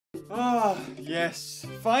Ah, yes,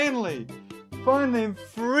 finally I'm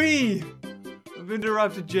free of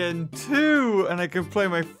Indoraptor Gen 2, and I can play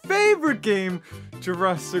my favorite game,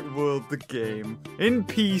 Jurassic World the game, in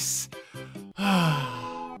peace.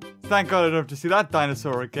 Thank God I don't have to see that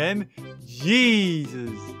dinosaur again.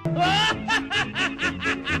 Jesus.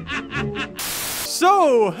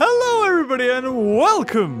 So, hello everybody and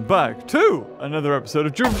welcome back to another episode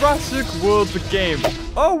of Jurassic World the game.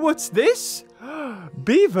 Oh, what's this?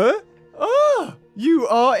 Beaver? Oh, you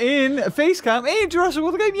are in Facecam in Jurassic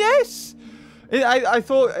World the game, yes! I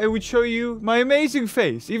thought I would show you my amazing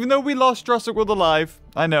face. Even though we lost Jurassic World Alive,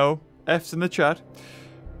 I know, F's in the chat,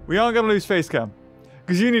 we aren't going to lose Facecam.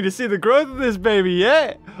 Because you need to see the growth of this baby,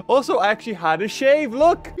 yeah? Also, I actually had a shave,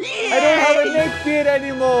 look! Yay! I don't have a neck beard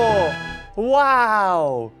anymore!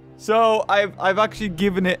 Wow! So, I've actually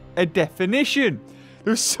given it a definition.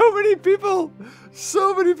 There's so many people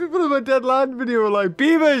in my Dead Land video were like,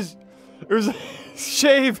 Beavers! It was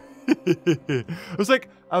shave. It was like,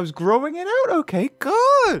 I was growing it out, okay,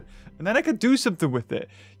 good. And then I could do something with it.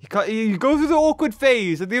 You go through the awkward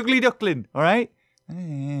phase of the ugly duckling, alright?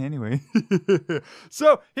 Anyway.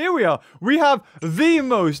 So, here we are. We have the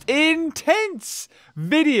most intense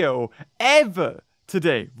video ever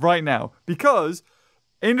today, right now. Because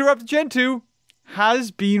Indoraptor Gen 2 has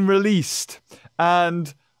been released.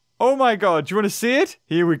 And, oh my god, do you want to see it?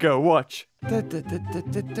 Here we go, watch.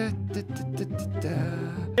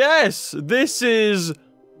 Yes, this is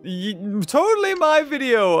totally my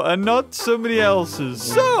video and not somebody else's.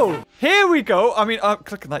 So, here we go. I mean,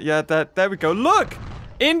 click on that. Yeah, there we go. Look!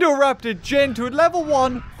 Indoraptor Gen 2 at level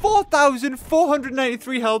 1,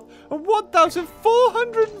 4,493 health, and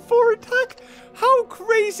 1,404 attack. How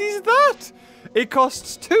crazy is that? It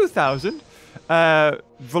costs 2,000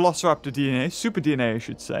 Velociraptor DNA, Super DNA, I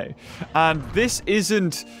should say. And this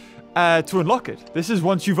isn't to unlock it. This is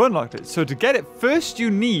once you've unlocked it. So to get it, first you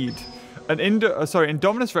need an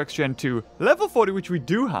Indominus Rex Gen 2, level 40, which we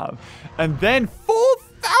do have, and then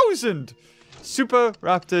 4,000 Super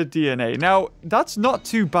Raptor DNA. Now, that's not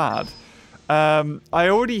too bad. I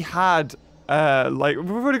already had,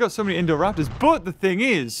 we've already got so many Indoraptors, but the thing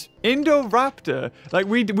is, Indoraptor,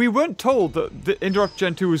 we weren't told that the Indoraptor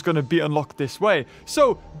Gen 2 was going to be unlocked this way.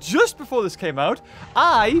 So, just before this came out,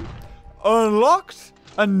 I unlocked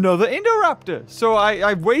another Indoraptor. So,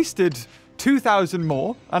 I wasted 2,000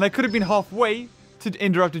 more, and I could have been halfway to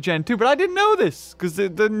Indoraptor Gen 2, but I didn't know this, because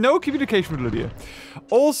there's no communication with Lydia.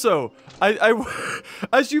 Also,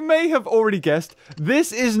 as you may have already guessed,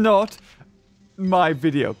 this is not my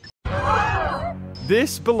video.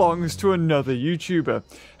 This belongs to another YouTuber.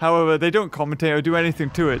 However, they don't commentate or do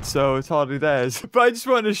anything to it, so it's hardly theirs. But I just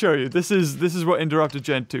wanted to show you, this is what Indoraptor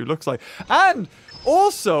Gen 2 looks like. And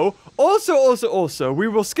also, we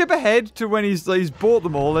will skip ahead to when he's bought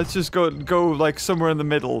them all. Let's just go like somewhere in the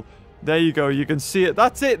middle. There you go, you can see it.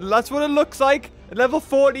 That's it. That's what it looks like. At level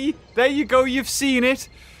 40. There you go, you've seen it.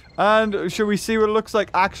 And should we see what it looks like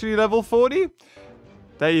actually level 40?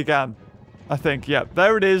 There you can. I think, yeah.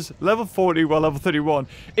 There it is. Level 40, well, level 31.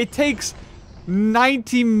 It takes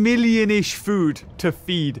 90 million-ish food to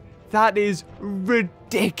feed. That is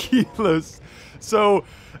ridiculous. So,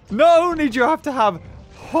 not only do you have to have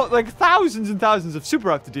like thousands and thousands of Super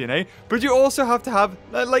Raptor DNA, but you also have to have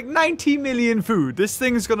like 90 million food. This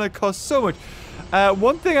thing's gonna cost so much.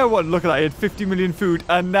 One thing I want, look at that, he had 50 million food,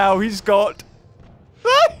 and now he's got...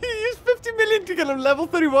 he used 50 million to get him level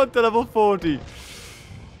 31 to level 40.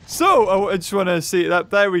 So, I just want to see that.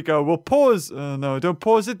 There we go. We'll pause. No, don't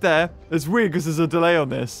pause it there. It's weird because there's a delay on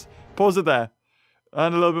this. Pause it there.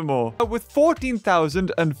 And a little bit more. With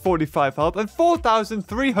 14,045 health and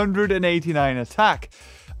 4,389 attack.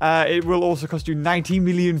 It will also cost you 90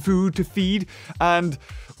 million food to feed and,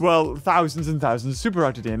 well, thousands and thousands of Super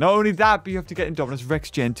Raptor DNA. Not only that, but you have to get Indominus Rex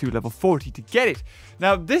Gen 2 level 40 to get it.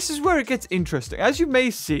 Now, this is where it gets interesting. As you may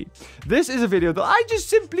see, this is a video that I just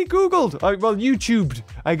simply Googled. Well, YouTubed,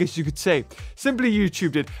 I guess you could say. Simply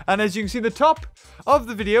YouTubed it. And as you can see, the top of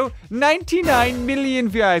the video, 99 million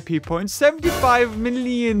VIP points, 75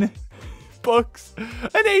 million bucks,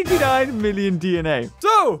 and 89 million DNA.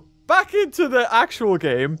 So, back into the actual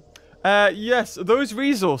game. Yes, those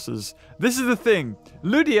resources. This is the thing.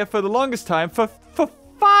 Lydia, for the longest time, for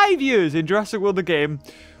 5 years in Jurassic World the game,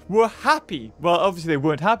 were happy. Well, obviously they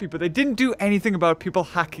weren't happy, but they didn't do anything about people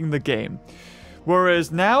hacking the game.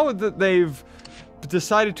 Whereas now that they've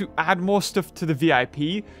decided to add more stuff to the VIP,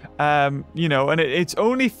 you know, and it's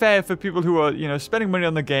only fair for people who are, you know, spending money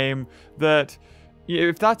on the game that,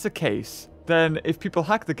 if that's the case, then if people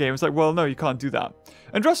hack the game, it's like, well, no, you can't do that.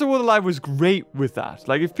 And Jurassic World Alive was great with that.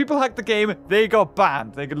 Like, if people hacked the game, they got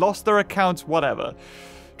banned. They lost their accounts, whatever.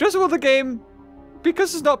 Jurassic World the game,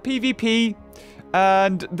 because it's not PvP,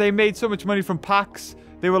 and they made so much money from packs,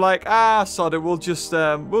 they were like, sod it, we'll just,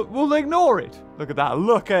 we'll ignore it. Look at that,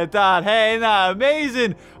 look at that. Hey, isn't that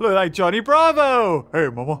amazing? Look like Johnny Bravo. Hey,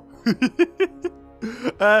 mama.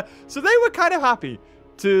 So they were kind of happy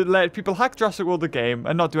to let people hack Jurassic World the game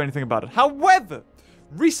and not do anything about it. However,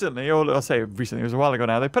 recently, or I'll say recently, it was a while ago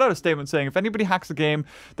now, they put out a statement saying if anybody hacks the game,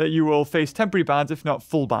 that you will face temporary bans, if not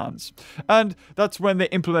full bans. And that's when they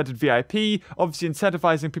implemented VIP, obviously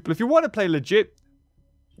incentivizing people. If you want to play legit,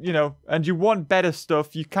 you know, and you want better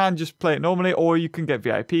stuff, you can just play it normally, or you can get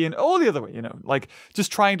VIP, and all the other way, you know, like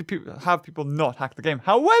just trying to have people not hack the game.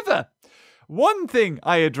 However, one thing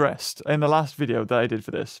I addressed in the last video that I did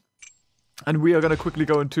for this, and we are going to quickly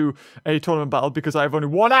go into a tournament battle because I have only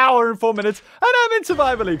 1 hour and 4 minutes, and I'm in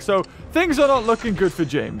Survivor League, so things are not looking good for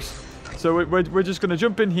James. So we're just going to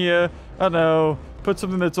jump in here, I don't know, put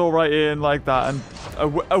something that's all right in like that, and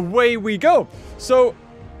away we go. So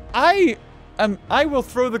I will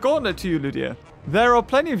throw the gauntlet to you, Lydia. There are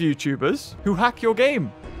plenty of YouTubers who hack your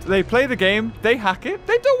game. They play the game, they hack it,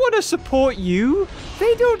 they don't want to support you,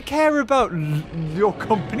 they don't care about your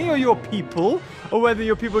company or your people, or whether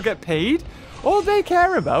your people get paid. All they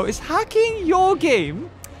care about is hacking your game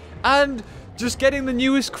and just getting the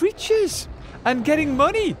newest creatures and getting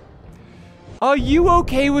money. Are you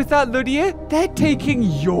okay with that, Lydia? They're taking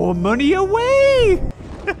your money away.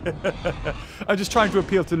 I'm just trying to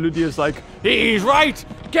appeal to Lydia's like, he's right,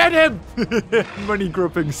 get him! Money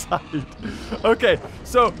grubbing side. Okay,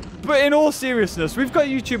 so, but in all seriousness, we've got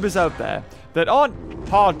YouTubers out there that aren't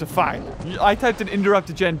hard to find. I typed in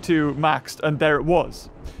Indoraptor Gen 2 maxed, and there it was.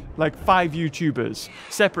 Like 5 YouTubers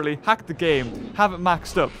separately hacked the game, have it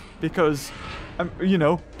maxed up, because, you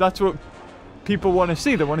know, that's what people want to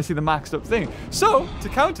see. They want to see the maxed up thing. So, to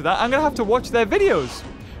counter that, I'm going to have to watch their videos,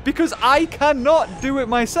 because I cannot do it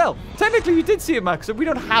myself. Technically, you did see it maxed up. We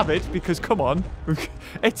don't have it, because, come on,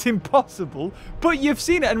 it's impossible. But you've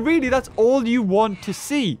seen it, and really, that's all you want to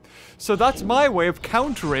see. So that's my way of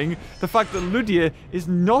countering the fact that Lydia is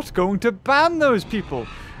not going to ban those people.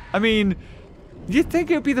 I mean, you'd think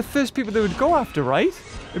it would be the first people they would go after, right?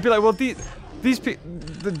 It'd be like, well, those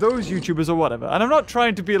YouTubers or whatever. And I'm not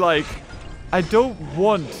trying to be like, I don't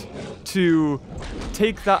want to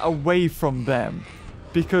take that away from them,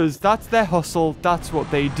 because that's their hustle, that's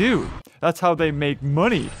what they do. That's how they make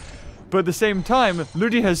money. But at the same time,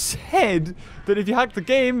 Lydia has said that if you hack the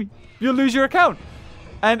game, you'll lose your account.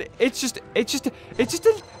 And it's just a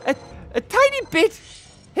tiny bit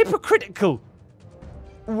hypocritical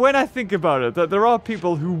when I think about it, that there are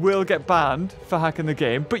people who will get banned for hacking the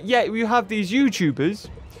game, but yet you have these YouTubers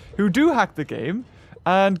who do hack the game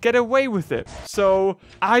and get away with it. So,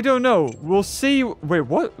 I don't know. We'll see. Wait,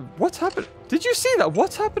 what's happened? Did you see that?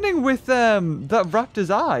 What's happening with that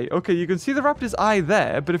raptor's eye? Okay, you can see the raptor's eye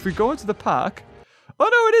there, but if we go into the pack... Oh,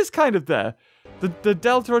 no, it is kind of there. The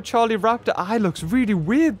Delta or Charlie Raptor eye looks really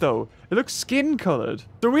weird, though. It looks skin-colored.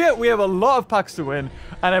 So we have a lot of packs to win,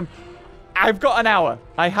 and I've got an hour.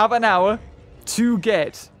 I have an hour to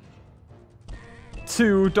get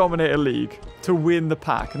to Dominator League to win the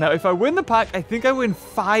pack. Now, if I win the pack, I think I win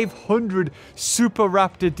 500 Super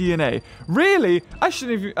Raptor DNA. Really, I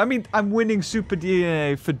shouldn't have... I mean, I'm winning Super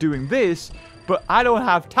DNA for doing this, but I don't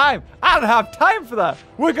have time. I don't have time for that.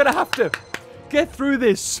 We're going to have to get through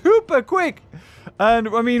this super quick. And,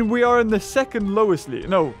 I mean, we are in the second lowest league.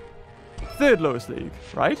 No, third lowest league,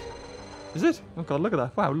 right? Is it? Oh, God, look at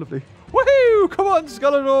that. Wow, lovely. Woohoo! Come on,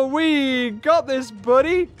 Skeletor. We got this,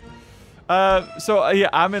 buddy. Yeah,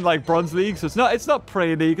 I'm in, like, Bronze League. So it's not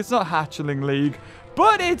Prey League. It's not Hatchling League.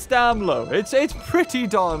 But it's damn low. It's pretty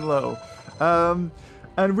darn low.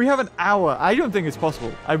 And we have an hour. I don't think it's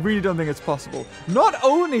possible. I really don't think it's possible. Not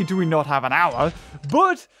only do we not have an hour,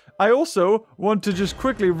 but... I also want to just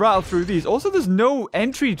quickly rattle through these. Also, there's no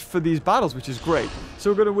entry for these battles, which is great.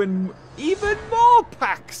 So we're going to win even more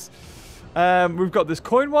packs. We've got this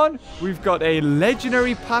coin one. We've got a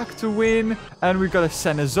legendary pack to win. And we've got a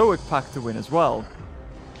Cenozoic pack to win as well.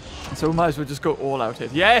 So we might as well just go all out here.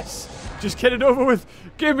 Yes! Just get it over with.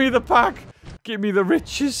 Give me the pack. Give me the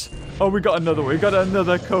riches. Oh, we got another one. We got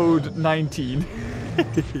another code 19.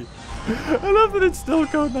 I love that it's still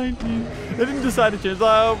code 19. They didn't decide to change.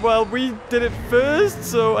 Well, we did it first,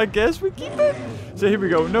 so I guess we keep it. So here we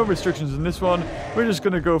go. No restrictions in this one. We're just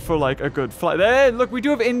going to go for, like, a good flight. There, look, we do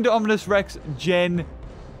have Indominus Rex Gen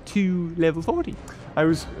 2 level 40. I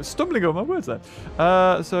was stumbling over my words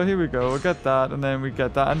there. So here we go. We'll get that, and then we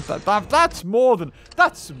get that. And that's more than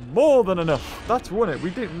enough. That's won it. We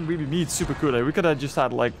didn't really need Super Cooler. We could have just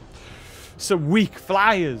had, like, some weak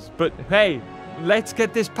flyers. But, hey... Let's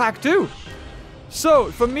get this pack too.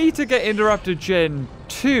 So, for me to get Indoraptor Gen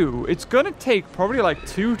 2, it's going to take probably like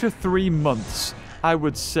 2 to 3 months, I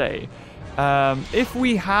would say. If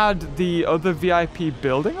we had the other VIP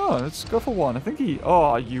building... Oh, let's go for one. I think he...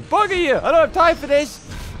 Oh, you bugger you! I don't have time for this!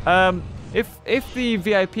 If the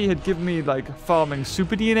VIP had given me, like, farming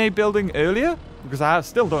Super DNA building earlier, because I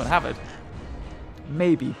still don't have it,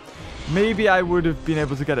 maybe I would have been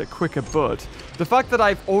able to get it quicker, but the fact that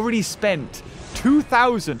I've already spent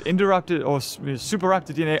 2,000 Indoraptor or Super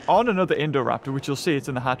Raptor DNA on another Indoraptor, which you'll see it's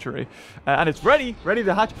in the hatchery, and it's ready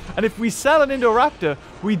to hatch. And if we sell an Indoraptor,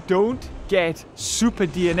 we don't get Super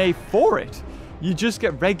DNA for it. You just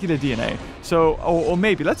get regular DNA. So, or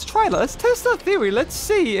maybe let's test that theory. Let's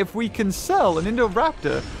see if we can sell an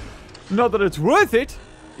Indoraptor. Not that it's worth it.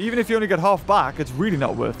 Even if you only get half back, it's really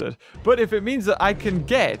not worth it. But if it means that I can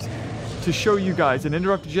get to show you guys an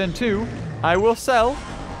Indoraptor Gen 2, I will sell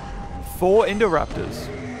 4 Indoraptors.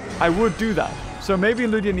 I would do that. So maybe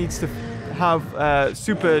Ludia needs to have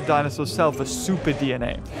Super Dinosaurs sell for Super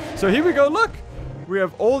DNA. So here we go. Look, we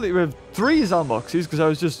have 3 Zalmoxies because I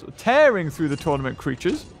was just tearing through the tournament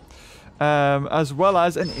creatures, as well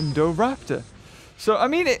as an Indoraptor. So I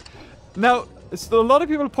mean, now a lot of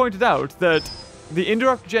people pointed out that the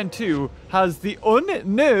Indoraptor Gen 2 has the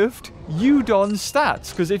unnerfed Udon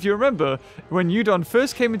stats. Because if you remember, when Udon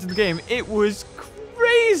first came into the game, it was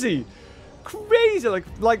crazy. Crazy.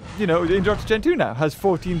 Like you know, Indoraptor Gen 2 now has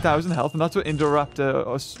 14,000 health, and that's what Indoraptor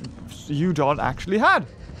or Udon actually had.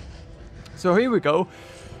 So here we go.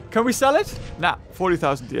 Can we sell it? Nah,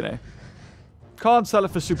 40,000 DNA. Can't sell it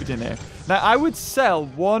for Super DNA. Now, I would sell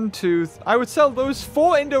I would sell those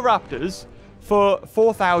 4 Indoraptors for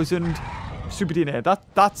 4,000 Super DNA.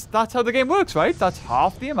 That's how the game works, right? That's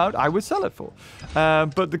half the amount I would sell it for.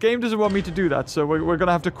 But the game doesn't want me to do that, so we're going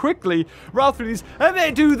to have to quickly route through these and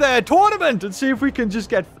then do their tournament and see if we can just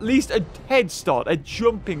get at least a head start, a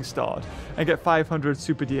jumping start, and get 500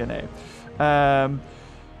 Super DNA.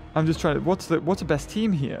 I'm just trying to... What's the best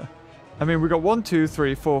team here? I mean, we've got 1, 2,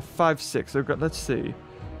 3, 4, 5, 6. We've got... Let's see.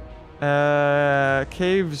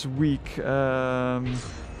 Cave's weak.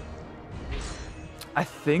 I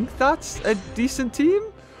think that's a decent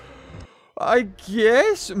team. I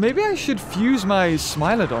guess. Maybe I should fuse my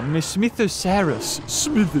Smilodon, my Smithosaurus.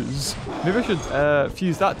 Smithers. Maybe I should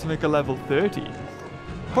fuse that to make a level 30.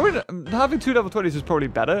 Probably having 2 level 20s is probably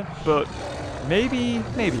better, but maybe.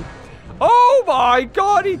 Oh my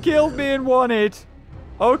god, he killed me in 1 hit.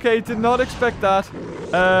 Okay, did not expect that.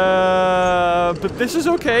 But this is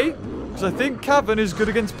okay, because I think Cavern is good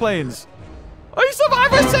against planes. Oh, you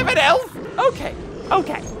survived with 7 health? Okay.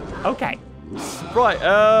 Right,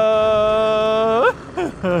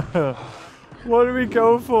 what do we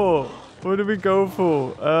go for?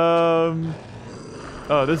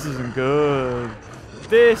 Oh, this isn't good.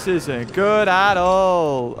 This isn't good at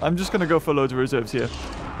all. I'm just going to go for loads of reserves here.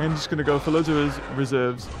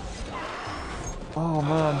 Reserves. Oh,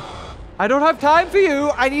 man. I don't have time for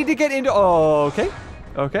you. I need to get into... Oh,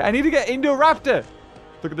 okay. I need to get Indoraptor.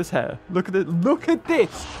 Look at this hair. Look at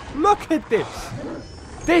this.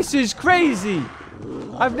 This is crazy.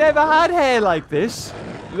 I've never had hair like this.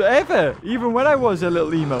 Ever. Even when I was a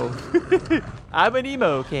little emo. I'm an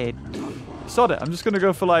emo kid. Sod it. I'm just going to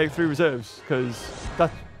go for like 3 reserves. Because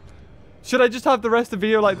that... Should I just have the rest of the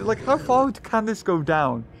video like how far can this go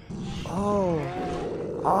down? Oh,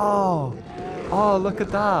 look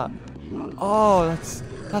at that. Oh,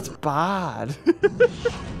 that's bad.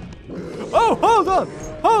 Oh, hold on.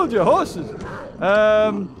 Hold your horses.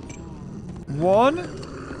 1.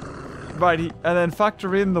 Right, and then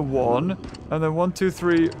factor in the 1. And then 1, 2,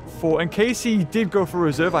 3, 4. In case he did go for a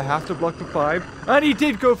reserve, I have to block the 5. And he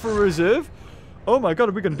did go for a reserve. Oh my god,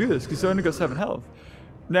 are we going to do this? Because he's only got 7 health.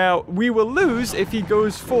 Now, we will lose if he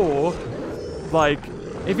goes for, like...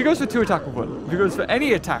 If he goes for 2 attack with 1. If he goes for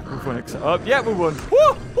any attack with 1 except... yeah, we won.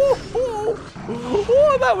 Oh,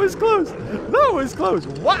 that was close.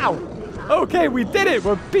 Wow. Okay, we did it.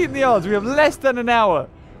 We're beating the odds. We have less than an hour.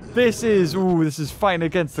 This is fighting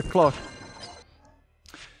against the clock.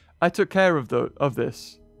 I took care of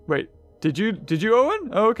this. Wait, did you,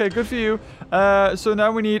 Owen? Oh, okay, good for you. So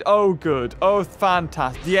now we need... Oh, good. Oh,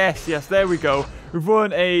 fantastic. Yes, there we go. We've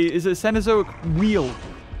won is it a Cenozoic wheel?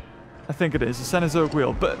 I think it is, a Cenozoic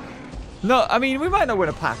wheel. But, no, I mean, we might not win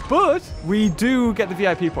a pack, but we do get the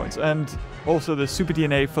VIP points. And also the Super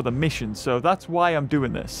DNA for the mission. So that's why I'm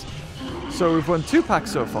doing this. So we've won 2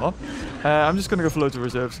 packs so far. I'm just going to go for loads of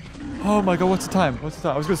reserves. Oh my god, what's the time? I was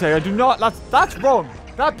going to say, I do not... That's wrong.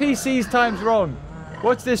 That PC's time's wrong.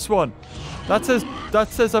 What's this one? That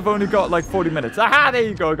says I've only got like 40 minutes. Aha, there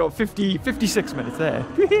you go. I got 56 minutes there.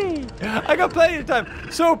 I got plenty of time.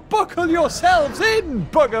 So buckle yourselves in,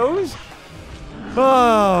 buggos.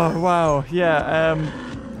 Oh, wow. Yeah,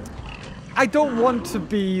 I don't want to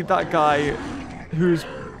be that guy who's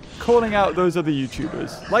calling out those other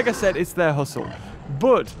YouTubers. Like I said, it's their hustle.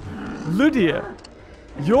 But Lydia,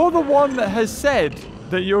 you're the one that has said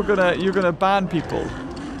that you're gonna ban people.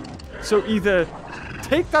 So either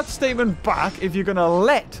take that statement back if you're gonna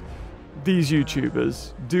let these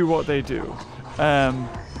YouTubers do what they do,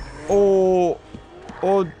 or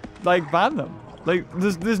like ban them. Like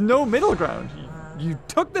there's no middle ground. You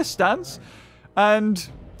took this stance, and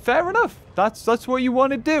fair enough. That's what you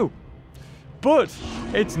want to do. But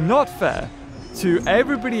it's not fair to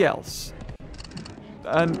everybody else.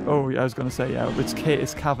 And oh, yeah, I was gonna say, yeah,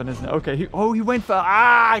 it's Cavan, isn't it? Okay. He went for.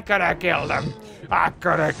 I could have killed him. I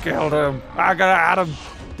could have killed him. I could have had him.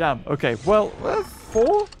 Damn. Okay. Well,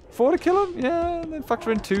 4 to kill him. Yeah, and then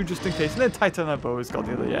factor in 2 just in case. And then Titan and Bow has got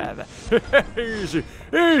the other. Yeah. Easy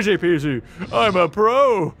peasy. I'm a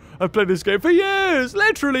pro. I've played this game for years,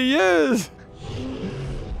 literally years.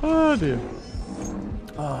 Oh dear.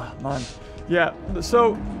 Oh man. Yeah.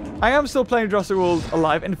 So I am still playing Jurassic World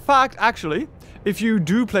Alive. In fact, actually, if you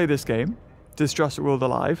do play this game, this Jurassic World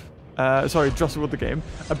Alive, Jurassic World the game,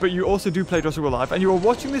 but you also do play Jurassic World Alive, and you are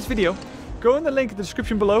watching this video, go in the link in the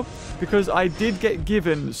description below, because I did get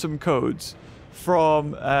given some codes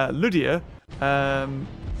from Lydia, to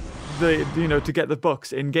get the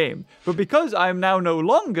books in game. But because I'm now no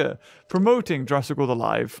longer promoting Jurassic World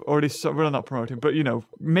Alive, or at least, well, not promoting, but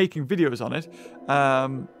making videos on it,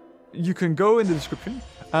 you can go in the description.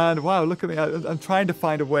 And wow, look at me. I'm trying to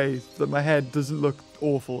find a way that my head doesn't look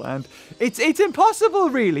awful. And it's impossible,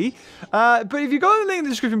 really. But if you go in the link in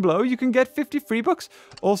the description below, you can get 50 free books.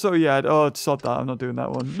 Also, yeah, sod that. I'm not doing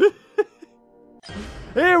that one.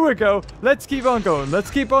 Here we go. Let's keep on going. Let's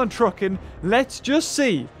keep on trucking. Let's just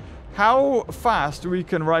see how fast we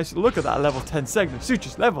can rise. Look at that, level 10 segment.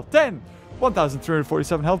 Sutures, level 10.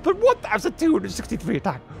 1,347 health, but 1,263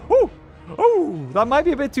 attack. Oh, that might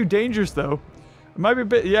be a bit too dangerous, though. It might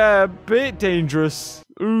be a bit dangerous.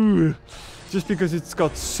 Ooh. Just because it's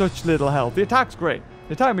got such little health. The attack's great.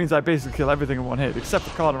 The attack means I basically kill everything in one hit, except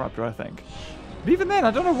for Indoraptor, I think. But even then,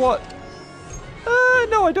 I don't know what...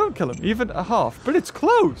 no, I don't kill him. Even a half. But it's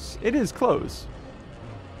close. It is close.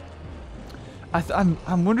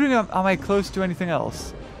 I'm wondering, am I close to anything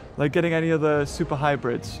else? Like getting any other super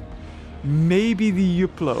hybrids? Maybe the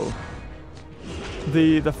Uplo.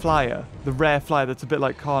 The flyer. The rare flyer that's a bit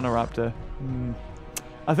like Indoraptor.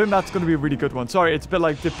 I think that's going to be a really good one. Sorry, it's a bit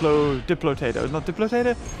like Diplotato. Not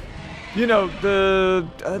Diplotato? You know,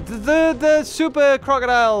 the super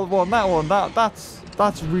crocodile one. That one.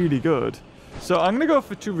 That's really good. So I'm going to go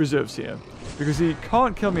for 2 reserves here. Because he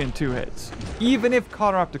can't kill me in 2 hits. Even if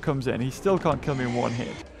Indoraptor comes in, he still can't kill me in 1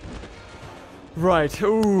 hit. Right.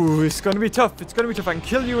 Ooh, it's going to be tough. It's going to be tough. I can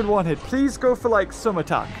kill you in 1 hit. Please go for, like, some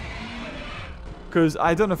attack. Because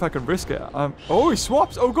I don't know if I can risk it. Oh, he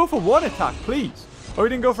swaps. Oh, go for 1 attack, please. Oh, he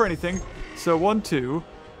didn't go for anything. So 1, 2.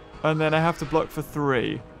 And then I have to block for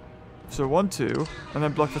 3. So 1, 2. And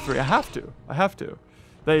then block for 3. I have to.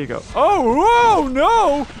 There you go. Oh,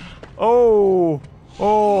 no.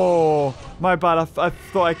 Oh, my bad. I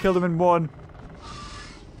thought I killed him in 1.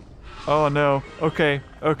 Oh, no. Okay.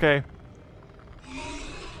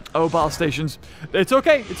 Oh, battle stations. It's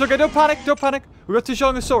okay. Don't panic. We got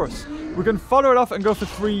Tishangosaurus. We can follow it off and go for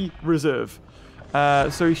 3 reserve.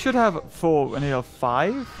 So he should have 4 and he'll have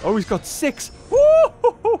 5. Oh, he's got 6. No.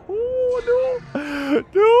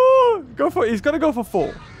 Go for it. He's going to go for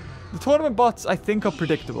 4. The tournament bots, I think, are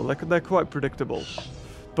predictable. They're quite predictable.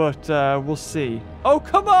 But we'll see. Oh,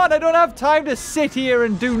 come on. I don't have time to sit here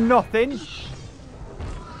and do nothing.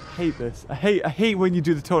 I hate this. I hate when you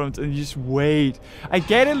do the tournament and you just wait. I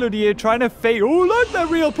get it, Lydia, trying to fake. Oh, look, they're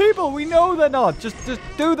real people. We know they're not. Just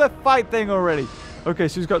do the fight thing already. Okay,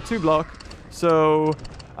 so he's got 2 block. So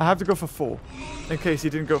I have to go for 4 in case he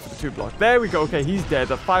didn't go for the 2 block. There we go. Okay, he's dead.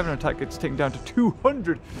 That 500 attack gets taken down to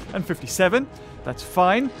 257. That's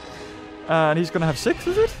fine. And he's going to have 6,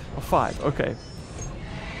 is it? Or 5. Okay.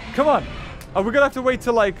 Come on. Are we going to have to wait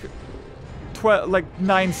till like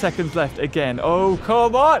 9 seconds left again? Oh,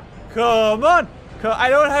 come on. I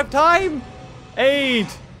don't have time. 8,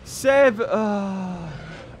 7.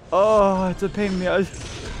 Oh, it's a pain in the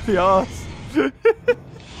arse.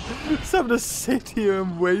 Just having to sit here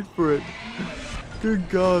and wait for it. Good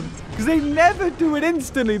God. Because they never do it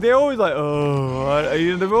instantly. They're always like,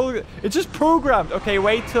 it's just programmed. Okay,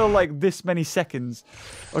 wait till like this many seconds.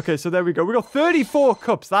 Okay, so there we go. We got 34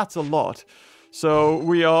 cups. That's a lot. So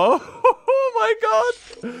we are... my god.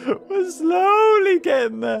 We're slowly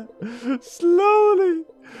getting there. Slowly.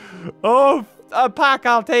 Oh, a pack.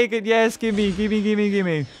 I'll take it. Yes,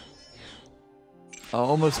 gimme. Oh,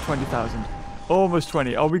 almost 20,000. Almost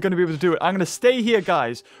 20. Are we going to be able to do it? I'm going to stay here,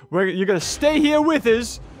 guys. You're going to stay here with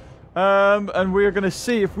us. And we're going to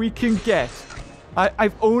see if we can get...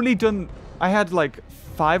 I've only done... I had like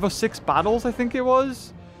 5 or 6 battles, I think it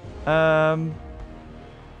was. Prion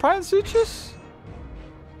Sutures?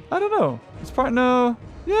 I don't know. It's Prion... No.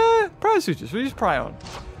 Yeah, Prion Sutures. We use Prion.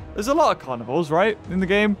 There's a lot of carnivores, right? In the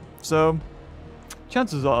game. So,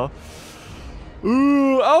 chances are...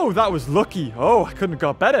 Ooh, oh, that was lucky. Oh, I couldn't have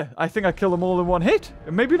got better. I think I killed them all in one hit.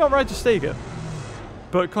 Maybe not Registager.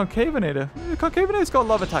 But Concavinator's got a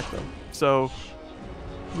lot of attack, though. So,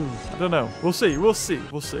 I don't know. We'll see.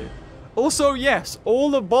 Also, yes, all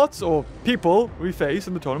the bots or people we face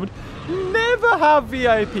in the tournament never have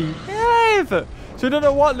VIP. Ever. So I don't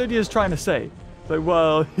know what Lydia's trying to say. It's like,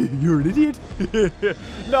 well, you're an idiot.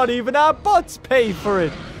 Not even our bots pay for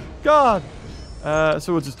it. God. So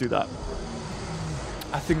we'll just do that.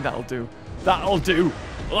 I think that'll do. That'll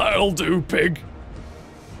do, pig.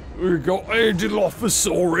 We got a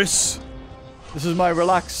Dilophosaurus. This is my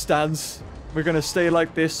relaxed stance. We're going to stay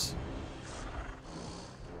like this.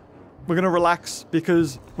 We're going to relax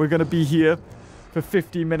because we're going to be here for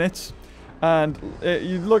 50 minutes. And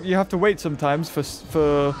you have to wait sometimes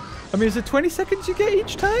for... I mean, is it 20 seconds you get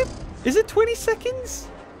each time? Is it 20 seconds?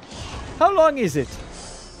 How long is it?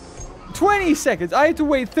 20 seconds. I had to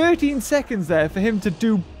wait 13 seconds there for him to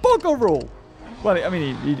do bugger roll. Well, I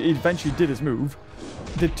mean, he eventually did his move.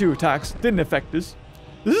 Did 2 attacks. Didn't affect us.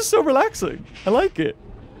 This is so relaxing. I like it.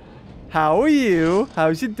 How are you?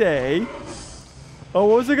 How's your day? Oh,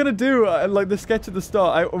 what was I going to do? Like the sketch at the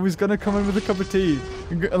start, I was going to come in with a cup of tea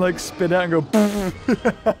and like spin out and go...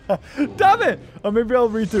 Damn it! Or maybe I'll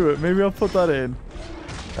redo it. Maybe I'll put that in.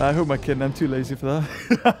 I hope my kid... I'm too lazy for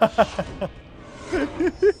that.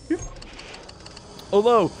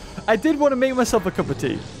 Although, I did want to make myself a cup of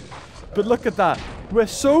tea. But look at that. We're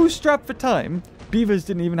so strapped for time, beavers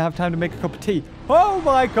didn't even have time to make a cup of tea. Oh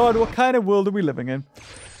my god, what kind of world are we living in?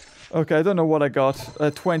 Okay, I don't know what I got.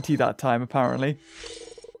 20 that time, apparently.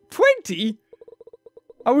 20?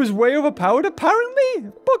 I was way overpowered,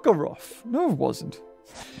 apparently? Bugger off. No, it wasn't.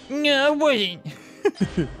 No, it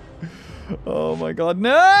wasn't. Oh my god,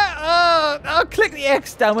 no! I'll click the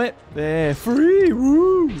X, damn it. There, free,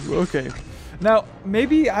 woo! Okay. Now,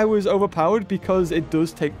 maybe I was overpowered because it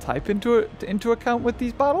does take type into account with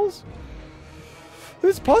these battles?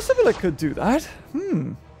 It's possible I could do that.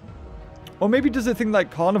 Or maybe does it think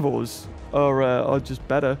like carnivores are just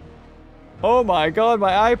better? Oh my god,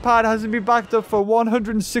 my iPad hasn't been backed up for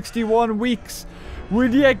 161 weeks.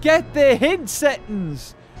 Will you get the hint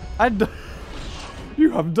settings? And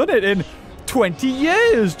you haven't done it in 20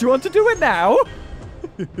 years. Do you want to do it now?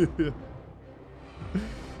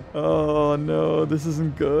 Oh no, this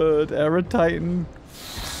isn't good. Error Titan.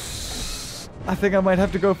 I think I might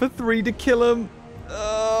have to go for 3 to kill him.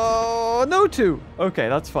 Oh, no 2. Okay,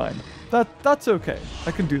 that's fine. That's okay.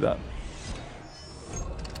 I can do that.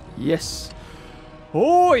 Yes.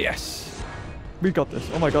 Oh, yes. We got this.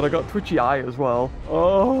 Oh my god, I got twitchy eye as well.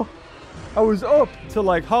 Oh. I was up till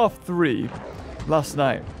like 3:30 last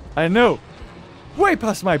night. I know. Way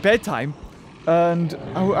past my bedtime. And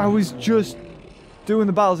I was just doing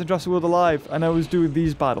the battles in Jurassic World Alive, and I was doing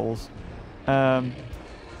these battles. Fair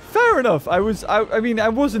enough. I mean, I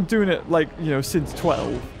wasn't doing it like, you know, since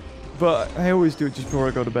 12, but I always do it just before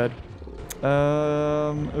I go to bed.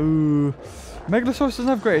 Ooh. Megalosaurus doesn't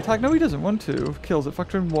have great attack. No, he doesn't. 1, 2 kills it.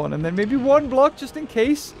 Factor in 1, and then maybe 1 block just in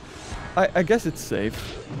case. I guess it's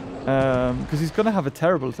safe. Because he's gonna have a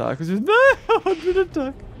terrible attack. Because he's 100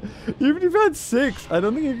 attack. Even if he had 6, I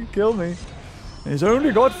don't think he can kill me. He's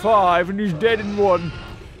only got 5 and he's dead in 1.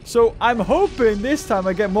 So I'm hoping this time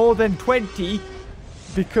I get more than 20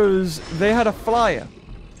 because they had a flyer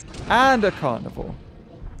and a carnivore.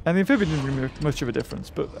 And the amphibian didn't really make much of a difference,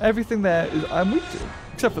 but everything there is I'm weak to,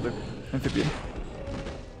 except for the amphibian.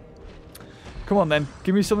 Come on then,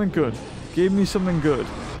 give me something good. Give me something good.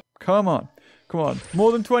 Come on. Come on.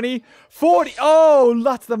 More than 20? 40! Oh,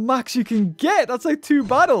 that's the max you can get! That's like 2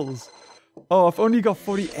 battles! Oh, I've only got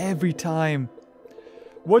 40 every time.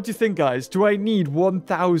 What do you think, guys? Do I need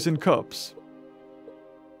 1,000 cups?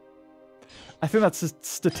 I think that's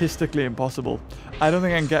statistically impossible. I don't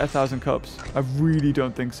think I can get 1,000 cups. I really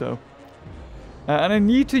don't think so. And I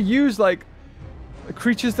need to use, like,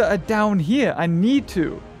 creatures that are down here. I need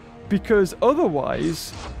to. Because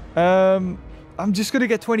otherwise, I'm just going to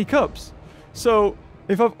get 20 cups. So,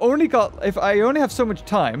 if I only have so much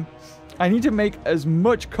time, I need to make as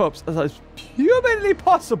much cups as humanly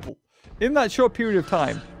possible in that short period of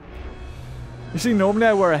time. You see, normally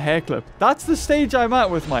I wear a hair clip. That's the stage I'm at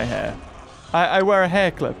with my hair. I wear a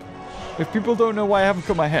hair clip. If people don't know why I haven't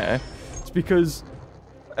cut my hair, it's because...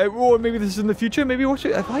 or maybe this is in the future. Maybe watch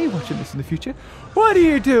it. Why are you watching this in the future? What are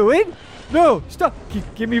you doing? No, stop.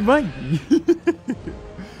 Give me mine.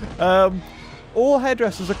 All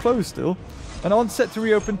hairdressers are closed still. And on set to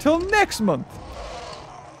reopen till next month.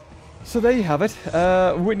 So there you have it.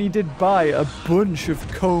 Whitney did buy a bunch of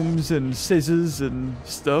combs and scissors and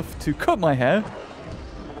stuff to cut my hair.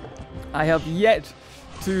 I have yet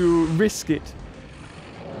to risk it.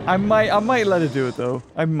 I might let her do it though.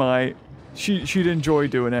 I might. She'd enjoy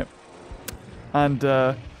doing it. And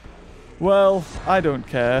well, I don't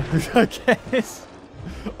care. I guess.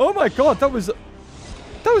 Oh my god, that was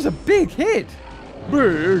a big hit.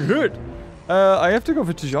 Big hit. I have to go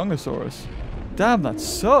for Tyrannosaurus. Damn, that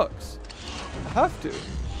sucks. I have to.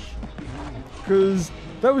 Because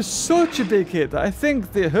that was such a big hit that I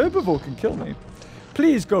think the herbivore can kill me.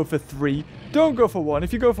 Please go for 3. Don't go for 1.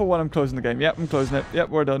 If you go for 1, I'm closing the game. Yep, I'm closing it. Yep,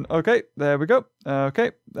 we're done. Okay, there we go.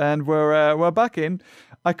 Okay, and we're back in.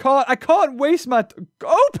 I can't waste my...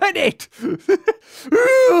 Open it!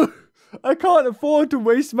 I can't afford to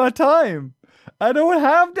waste my time. I don't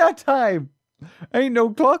have that time. Ain't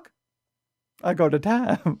no clock. I got a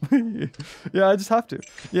time. Yeah, I just have to.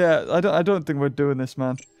 Yeah, I don't think we're doing this,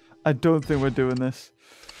 man. I don't think we're doing this.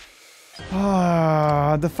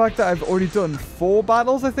 The fact that I've already done 4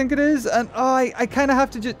 battles, I think it is, and I kind of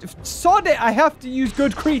have to just sod it. I have to use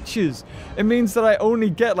good creatures. It means that I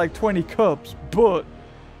only get like 20 cups, but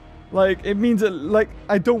like it means that like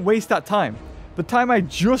I don't waste that time. The time I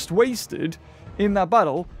just wasted in that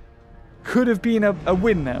battle could have been a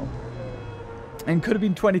win now, and could have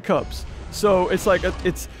been 20 cups. So it's like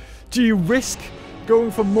do you risk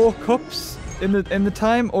going for more cups in the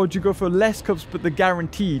time, or do you go for less cups but the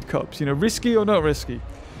guaranteed cups? You know, risky or not risky?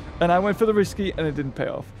 And I went for the risky and it didn't pay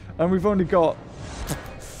off. And we've only got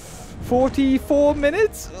 44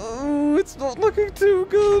 minutes. Oh, it's not looking too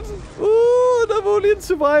good. Oh, and I'm only in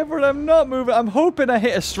Survivor and I'm not moving. I'm hoping I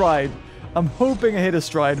hit a stride. I'm hoping I hit a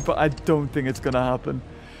stride, but I don't think it's gonna happen.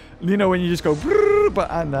 You know, when you just go, but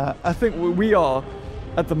I think we are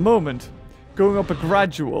at the moment going up a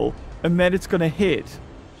gradual, and then it's gonna hit.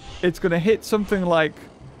 It's going to hit something like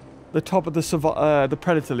the top of the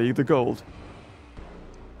Predator League, the gold,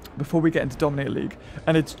 before we get into Dominator League.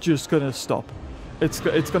 And it's just going to stop. It's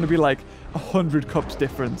going to be like 100 cups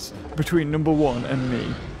difference between number 1 and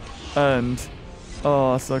me. And,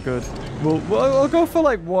 oh, that's not good. I'll go for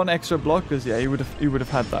like 1 extra block, because, yeah, he would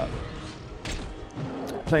have had that.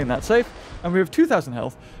 Playing that safe. And we have 2,000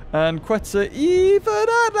 health. And Quetzal even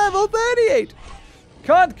at level 38.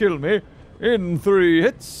 Can't kill me. In 3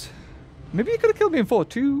 hits. Maybe he could have killed me in 4.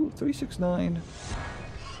 2, 3, 6, 9.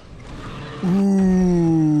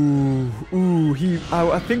 Ooh.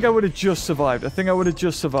 I think I would have just survived. I think I would have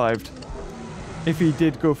just survived if he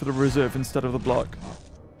did go for the reserve instead of the block.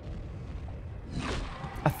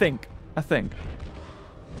 I think.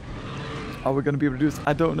 Are we going to be able to do this?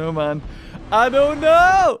 I don't know, man. I don't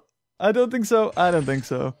know. I don't think so.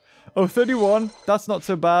 Oh, 31. That's not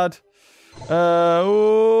so bad.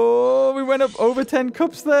 Oh, we went up over 10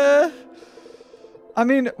 cups there. I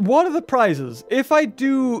mean, what are the prizes? If I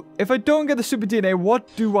don't get the Super DNA, what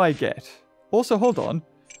do I get? Also, hold on.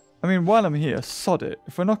 I mean, while I'm here, sod it.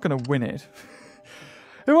 If we're not going to win it.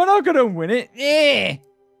 Yeah.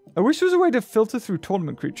 I wish there was a way to filter through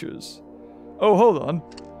tournament creatures. Oh, hold on.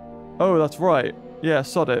 Oh, that's right. Yeah,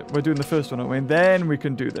 sod it. We're doing the first one, aren't we? And then we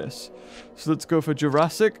can do this. So let's go for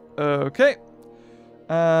Jurassic. Okay.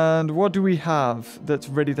 And what do we have that's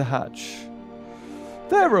ready to hatch?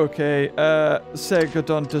 They're okay.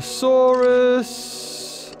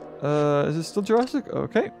 Segodontosaurus. Is it still Jurassic?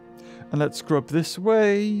 Okay. And let's scrub this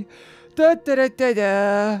way. Oh,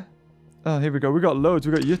 here we go. We got loads.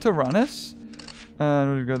 We got Yutyrannus.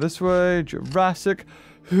 And we go this way. Jurassic.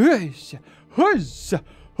 Come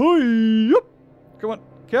on.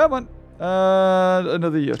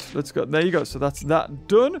 Another Yut. Let's go. There you go. So that's that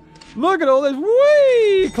done. Look at all this.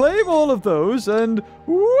 Whee! Claim all of those. And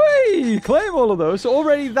whee! Claim all of those. So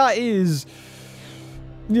already that is...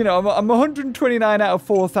 You know, I'm 129 out of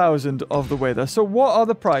 4,000 of the way there. So what are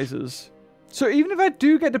the prizes? So even if I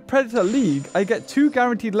do get the Predator League, I get 2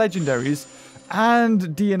 guaranteed legendaries and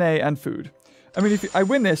DNA and food. I mean, if I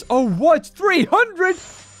win this... Oh, what? 300?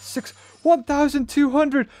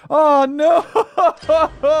 1,200. Oh, no.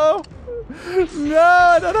 No,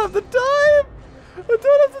 I don't have the time.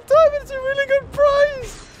 It's a really good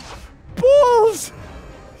prize. Balls.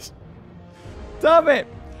 Damn it.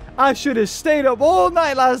 I should have stayed up all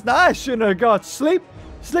night last night. I shouldn't have got sleep.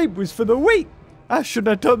 Sleep was for the weak. I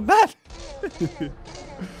shouldn't have done that.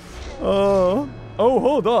 Oh,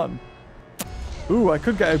 hold on. Ooh, I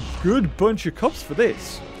could get a good bunch of cups for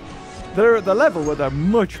this. They're at the level where they're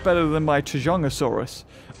much better than my Chijongosaurus.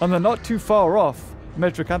 And they're not too far off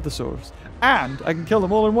Metricanthosaurus. And I can kill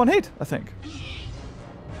them all in one hit, I think.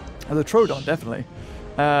 And the Troodon, definitely.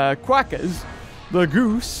 Quackers, the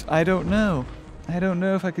goose, I don't know. I don't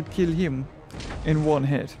know if I could kill him in one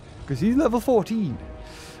hit. Because he's level 14.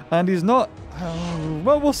 And he's not...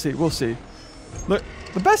 well, we'll see, we'll see. Look,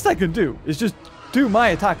 the best I can do is just do my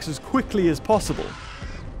attacks as quickly as possible.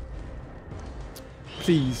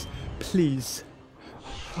 Please, please.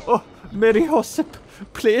 Oh, Mary Hossip,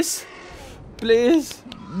 please. Please.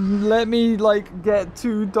 Let me, like, get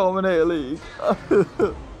to Dominator League.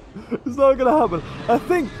 It's not gonna happen. I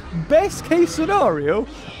think, best case scenario,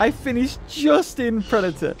 I finish just in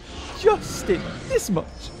Predator. Just in this much.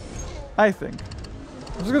 I think.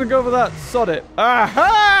 I'm just gonna go for that. Sod it.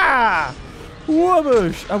 Aha!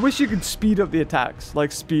 Whoosh! I wish you could speed up the attacks.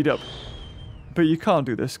 Like, speed up. But you can't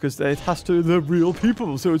do this, because it has to the real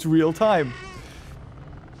people, so it's real time.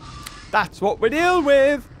 That's what we deal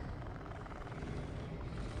with!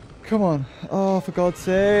 Come on. Oh, for God's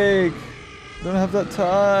sake. Don't have that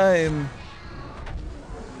time.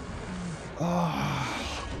 Oh.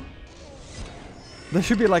 There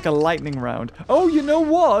should be like a lightning round. Oh, you know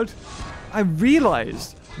what? I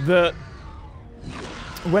realized that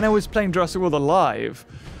when I was playing Jurassic World Alive,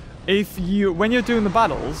 when you're doing the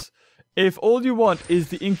battles, if all you want is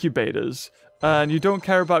the incubators, and you don't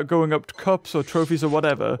care about going up to cups or trophies or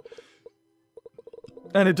whatever,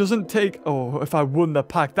 and it doesn't take... Oh, if I won the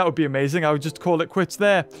pack, that would be amazing. I would just call it quits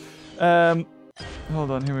there.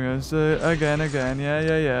 Hold on, here we go. So, again.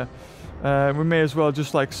 Yeah. We may as well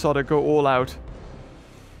just, like, sort of go all out.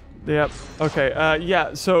 Yep. Okay,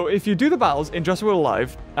 yeah, so if you do the battles in Jurassic World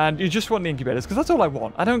Alive, and you just want the incubators, because that's all I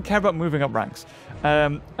want. I don't care about moving up ranks.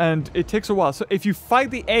 And it takes a while. So if you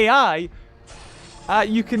fight the AI...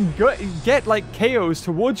 you can get like KOs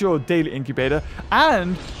towards your daily incubator,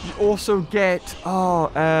 and you also get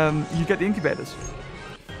you get the incubators.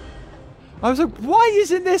 I was like, why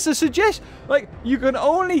isn't this a suggestion? Like, you can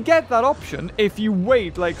only get that option if you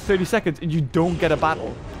wait like 30 seconds and you don't get a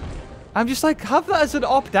battle. I'm just like, have that as an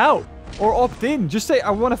opt-out or opt-in. Just say,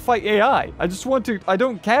 I want to fight AI. I just want to, I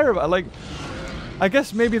don't care about, like, I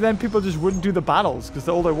guess maybe then people just wouldn't do the battles because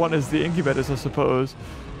all they want is the incubators, I suppose.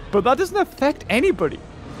 But that doesn't affect anybody.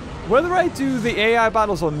 Whether I do the AI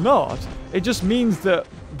battles or not, it just means that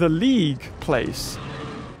the league place,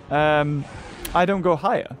 I don't go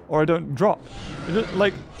higher or I don't drop.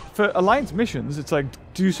 Like, for Alliance missions, it's like,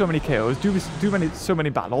 do so many KOs, do so many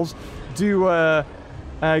battles,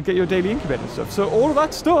 get your daily incubator stuff. So all of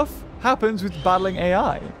that stuff happens with battling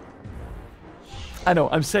AI. I know,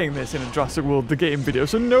 I'm saying this in a Jurassic World, the game video,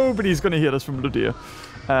 so nobody's going to hear this from Ludia.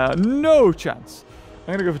 No chance.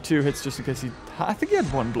 I'm going to go for 2 hits just in case I think he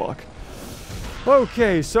had 1 block.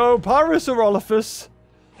 Okay, so Parasaurolophus.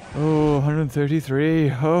 Oh,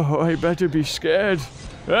 133. Oh, I better be scared.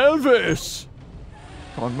 Elvis!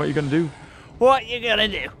 Come on, what are you going to do? What you gonna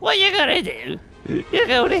do? What you gonna do? You're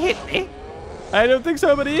going to hit me? I don't think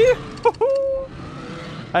so, buddy.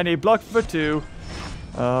 And he blocked for 2.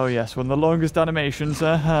 Oh, yes, one of the longest animations.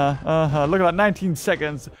 Look at that, 19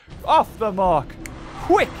 seconds. Off the mark.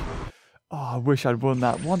 Quick. Oh, I wish I'd won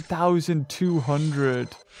that. 1,200.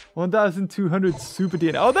 1,200 super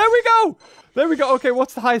DNA. Oh, there we go. There we go. Okay,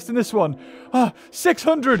 what's the highest in this one?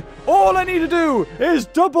 600. All I need to do is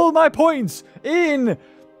double my points in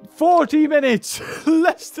 40 minutes.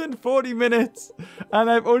 Less than 40 minutes. And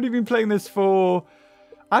I've only been playing this for...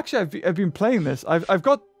 Actually, I've been playing this. I've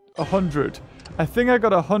got 100. I think I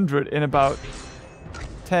got 100 in about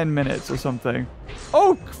 10 minutes or something.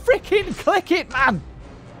 Oh, freaking click it, man.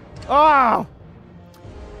 Ah!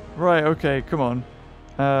 Right, okay, come on.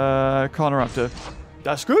 Indoraptor.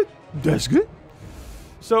 That's good. That's good.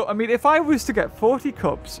 So, I mean, if I was to get 40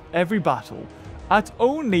 cups every battle, that's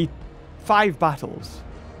only 5 battles.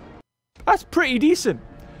 That's pretty decent.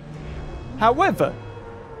 However,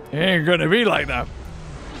 it ain't gonna be like that.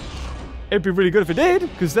 It'd be really good if it did,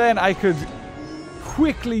 because then I could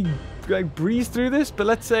quickly like breeze through this. But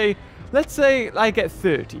let's say I get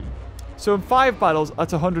 30. So in 5 battles,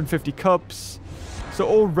 that's 150 cups. So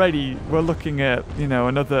already we're looking at, you know,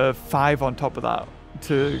 another 5 on top of that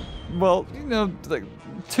to, well, you know, like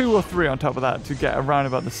 2 or 3 on top of that to get around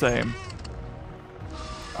about the same.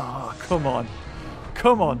 Oh, come on.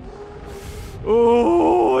 Come on.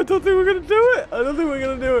 Oh, I don't think we're going to do it. I don't think we're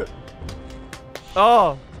going to do it.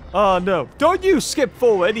 Oh, Oh, no. Don't you skip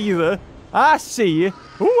forward either. I see you.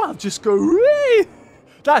 Oh, I'll just go. Wee.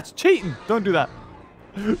 That's cheating. Don't do that.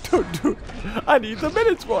 Don't do it. I need the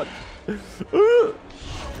minutes one.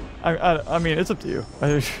 I mean, it's up to you.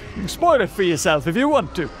 Spoil it for yourself if you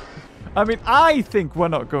want to. I mean, I think we're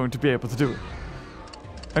not going to be able to do it.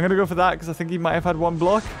 I'm going to go for that because I think he might have had one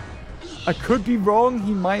block. I could be wrong.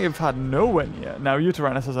 He might have had nowhere near. Now,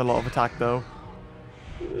 Uteranus has a lot of attack, though.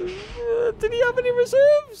 Did he have any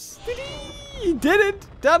reserves? Did he? He didn't.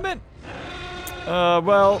 Damn it.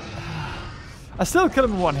 Well, I still killed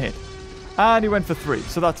him in one hit. And he went for 3,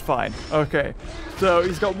 so that's fine. Okay. So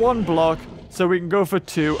he's got 1 block, so we can go for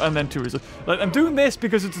 2 and then 2 reserves. I'm doing this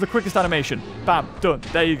because it's the quickest animation. Bam. Done.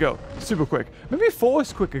 There you go. Super quick. Maybe 4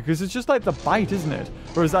 is quicker because it's just like the bite, isn't it?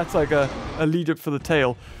 Whereas that's like a lead up for the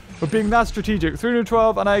tail. But being that strategic,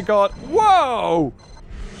 312, and I got... Whoa!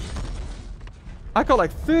 I got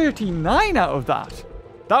like 39 out of that.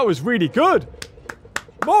 That was really good.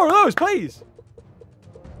 More of those, please.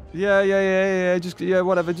 Yeah. Just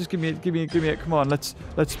whatever. Just give me it. Come on, let's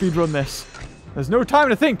speed run this. There's no time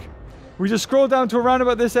to think. We just scroll down to around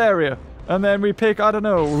about this area, and then we pick, I don't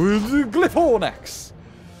know, Glyphornax.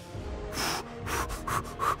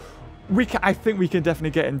 I think we can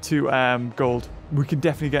definitely get into gold. We can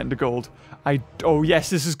definitely get into gold. Oh yes,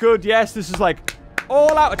 this is good. Yes, this is like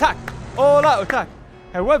all out attack. All out attack.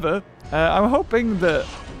 However, I'm hoping that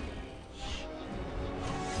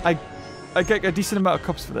I get a decent amount of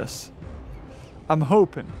cups for this. I'm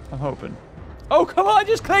hoping. Oh, come on,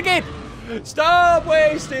 just click it. Stop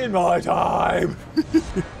wasting my time.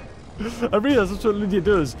 I realize that's what Lydia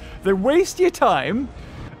does. They waste your time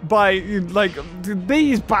by, like,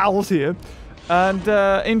 these battles here. And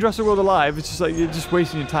in Jurassic World Alive, it's just like you're just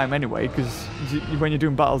wasting your time anyway, because when you're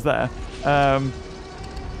doing battles there. And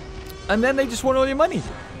then they just want all your money.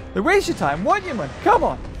 They waste your time, want your money. Come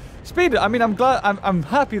on. Speed it. I mean, I'm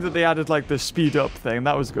happy that they added, like, the speed up thing.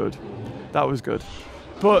 That was good. That was good.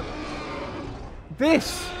 But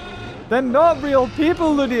this, they're not real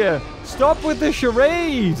people, Lydia. Stop with the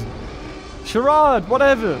charade. Charade,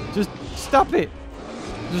 whatever. Just stop it.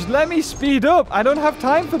 Just let me speed up. I don't have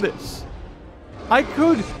time for this. I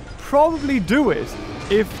could probably do it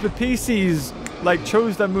if the PCs, like,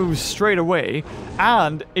 chose their moves straight away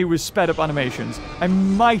and it was sped up animations. I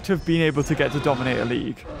might have been able to get to Dominator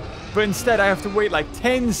League. But instead, I have to wait like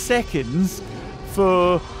 10 seconds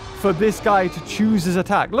for this guy to choose his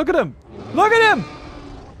attack. Look at him. Look at him.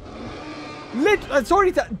 It's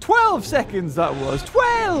already 12 seconds that was.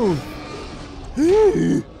 12.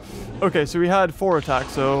 Okay, so we had 4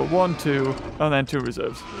 attacks. So 1, 2, and then 2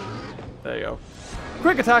 reserves. There you go.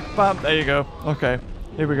 Quick attack. Bam. There you go. Okay.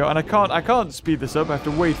 Here we go. And I can't speed this up. I have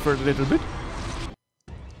to wait for it a little bit.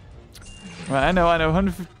 Right, I know.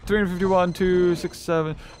 351, 2, 6,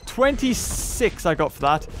 7, 26 I got for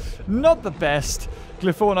that. Not the best.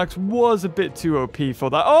 Glyphornax was a bit too OP for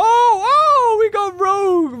that. Oh, we got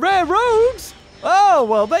rare rogues. Oh,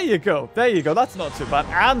 well, there you go. There you go. That's not too bad.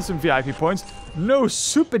 And some VIP points. No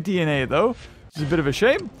super DNA, though. Which is a bit of a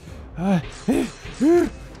shame.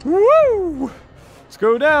 Woo! Let's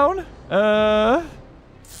go down.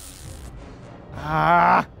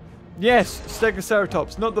 Yes,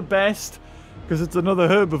 Stegoceratops. Not the best. Because it's another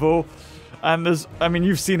herbivore. And there's, I mean,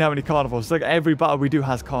 you've seen how many carnivores. It's like every battle we do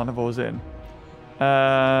has carnivores in.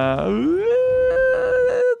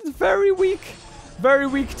 Very weak. Very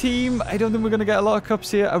weak team. I don't think we're going to get a lot of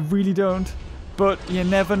cups here. I really don't. But you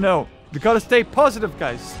never know. We got to stay positive,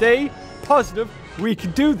 guys. Stay positive. We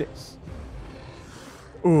can do this.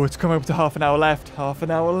 Oh, it's coming up to half an hour left. Half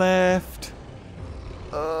an hour left.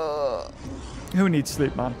 Who needs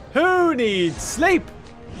sleep, man? Who needs sleep?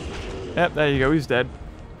 Yep, there you go. He's dead.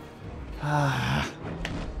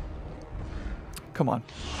 Come on.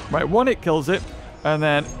 Right, 1 hit kills it. And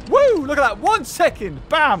then, woo! Look at that. 1 second.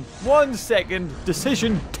 Bam! 1 second.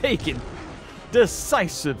 Decision taken.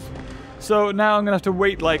 Decisive. So now I'm going to have to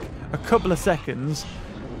wait like a couple of seconds.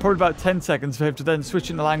 Probably about 10 seconds for him to then switch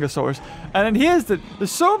into Langosaurus. And then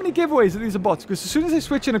there's so many giveaways that these are bots. Because as soon as they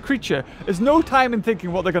switch in a creature, there's no time in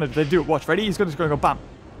thinking what they're going to do. They do it. Watch, ready? He's just going to go bam.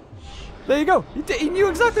 There you go. He knew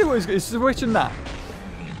exactly what he was switching that.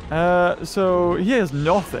 So he has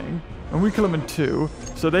nothing. And we kill him in 2.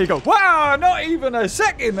 So there you go. Wow, not even a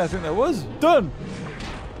second, I think that was. Done.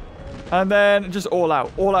 And then just all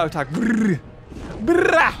out. All out attack. Brrr.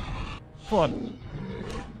 Brrr. Come on.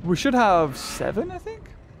 We should have 7, I think.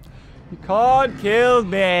 You can't kill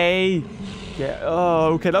me. Yeah.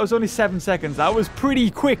 Oh, okay. That was only 7 seconds. That was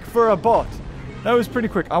pretty quick for a bot. That was pretty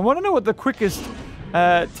quick. I want to know what the quickest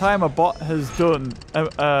time a bot has done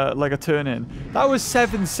like a turn in. That was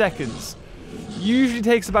 7 seconds. usually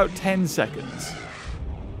takes about 10 seconds.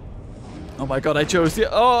 Oh my god, I chose the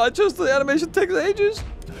animation takes ages.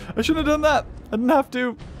 I shouldn't have done that. I didn't have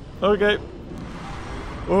to. Okay.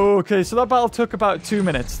 Okay, so that battle took about 2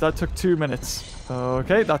 minutes. That took 2 minutes.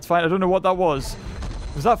 Okay, that's fine. I don't know what that was.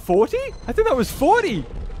 Was that 40? I think that was 40.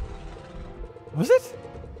 Was it?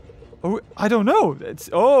 Oh, I don't know.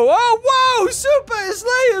 Whoa! Super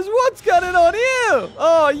Slayers! What's going on here?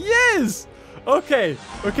 Oh, yes! Okay,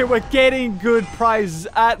 we're getting good prizes.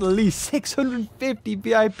 At least 650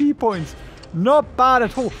 VIP points. Not bad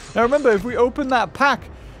at all. Now remember, if we open that pack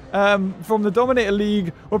from the Dominator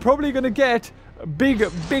League, we're probably going to get big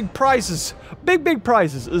prizes. Big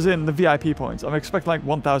prizes, as in the VIP points. I'm expecting like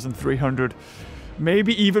 1,300.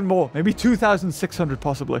 Maybe even more. Maybe 2,600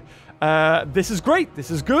 possibly. This is great.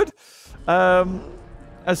 This is good.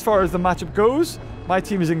 As far as the matchup goes, my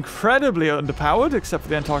team is incredibly underpowered, except for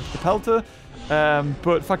the Antarctica Pelter.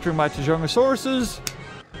 But factoring my Tyrannosauruses,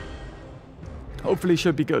 hopefully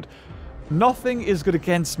should be good. Nothing is good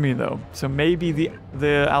against me, though. So maybe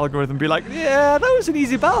the algorithm be like, yeah, that was an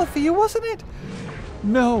easy battle for you, wasn't it?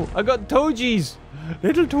 No, I got Toji's.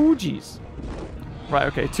 Little Toji's. Right,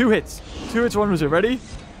 okay, 2 hits. 2 hits, 1 reserve. Ready?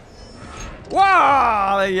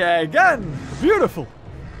 Wow! Yeah, again. Beautiful.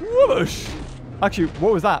 Whoosh. Actually,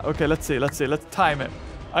 what was that? Okay, let's see. Let's time it.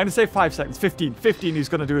 I'm going to say 5 seconds. 15. 15 he's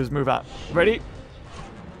going to do his move at. Ready?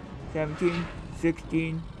 17,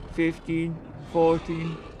 16, 15,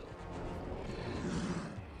 14.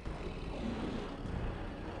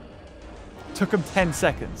 Took him 10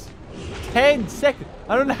 seconds. 10 seconds.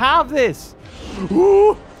 I don't have this.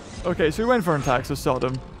 Ooh. Okay, so he went for an attack, so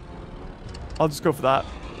Sodom. I'll just go for that.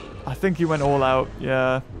 I think he went all out.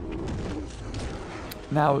 Yeah.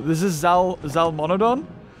 Now, this is Zalmonodon.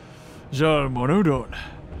 Zalmonodon.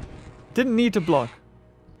 Didn't need to block.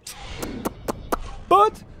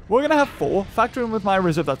 But we're going to have 4. Factor in with my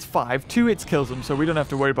reserve, that's 5. 2 hits kills him, so we don't have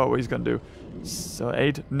to worry about what he's going to do. So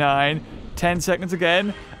 8, 9, 10 seconds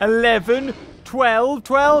again. 11,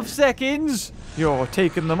 12 seconds. You're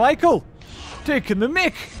taking the Michael. Taking the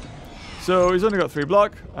Mick. So he's only got 3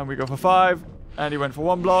 block, and we go for 5. And he went for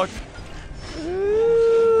 1 block.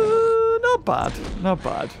 Not bad. Not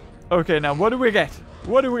bad. Okay, now what do we get?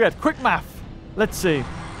 What do we get? Quick math. Let's see.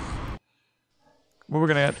 What we're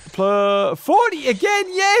going to get? Plus 40 again.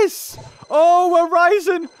 Yes. Oh, we're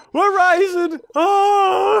rising. We're rising.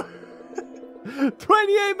 Oh.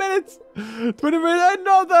 28 minutes. 20 minutes.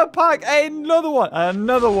 Another pack. Another one.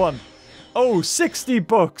 Another one. Oh, 60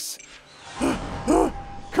 bucks. Come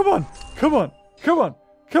on. Come on. Come on.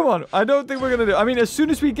 Come on. I don't think we're going to do it. I mean, as soon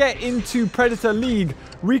as we get into Predator League,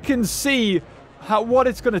 we can see what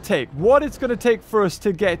it's going to take. What it's going to take for us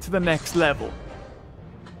to get to the next level.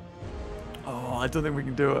 Oh, I don't think we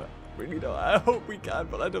can do it. Really don't. I hope we can,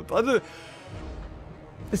 but I don't.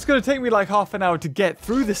 It's going to take me like half an hour to get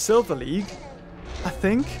through the Silver League. I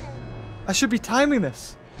think. I should be timing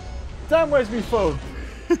this. Damn, where's my phone?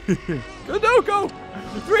 Go, no, go.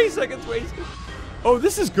 3 seconds wasted. Oh,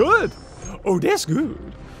 this is good. Oh, that's good.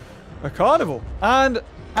 A carnival. And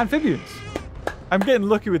amphibians. I'm getting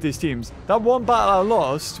lucky with these teams. That one battle I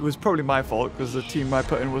lost was probably my fault because the team I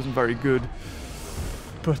put in wasn't very good.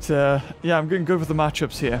 But, yeah, I'm getting good with the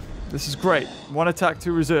matchups here. This is great. 1 attack,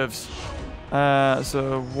 2 reserves.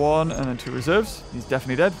 So 1 and then 2 reserves. He's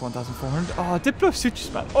definitely dead. 1,400. Oh,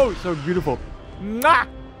 Diplopsuchus, man. Oh, so beautiful. Mwah!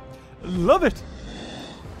 Love it.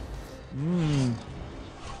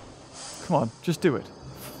 Come on, just do it.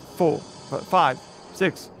 4, 5,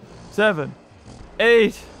 6, 7,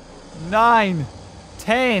 8, 9,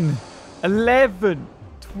 10, 11,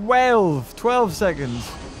 12. 12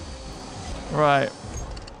 seconds. Right.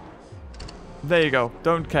 There you go.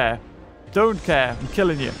 Don't care. Don't care. I'm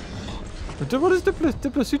killing you. What does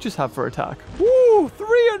Diplopsuchus have for attack? Woo!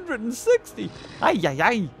 360! Ay, ay,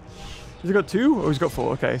 ay. Has he got 2? Oh, he's got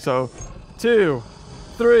 4. Okay, so 2,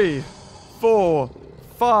 3, 4,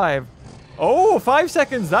 5. Oh, 5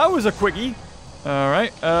 seconds. That was a quickie. All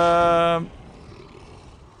right. I'm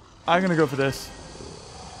going to go for this.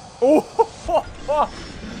 Oh,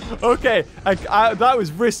 okay. That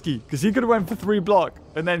was risky because he could have went for 3 block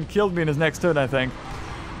and then killed me in his next turn, I think.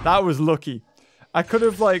 That was lucky. I could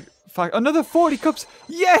have, like, another 40 cups.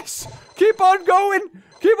 Yes! Keep on going.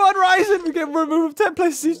 Keep on rising. We get removed 10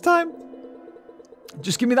 places each time.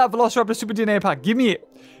 Just give me that Velociraptor Super DNA pack. Give me it.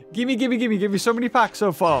 Give me. Give me so many packs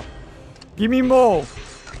so far. Give me more.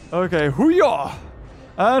 Okay, hoo-yah.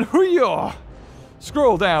 And hoo-yah.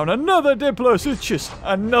 Scroll down. Another Diplopsuchus.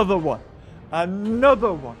 Another one.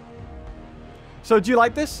 Another one. So, do you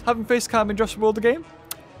like this? Having face cam in Jurassic World the game?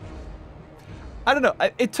 I don't know.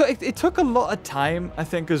 It took a lot of time, I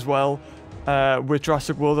think, as well. with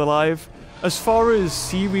Jurassic World Alive. As far as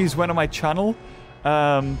series went on my channel,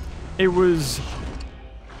 it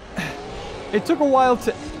took a while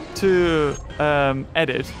to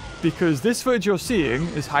edit, because this footage you're seeing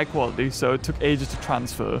is high quality, so it took ages to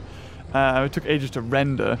transfer. It took ages to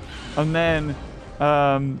render, and then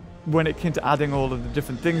when it came to adding all of the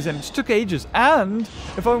different things, and it just took ages. And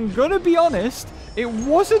if I'm gonna be honest, it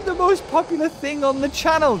wasn't the most popular thing on the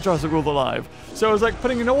channel, Jurassic World Alive. So I was like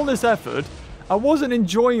putting in all this effort. I wasn't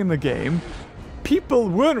enjoying the game. People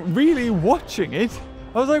weren't really watching it.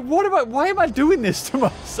 I was like, why am I doing this to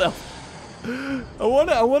myself? I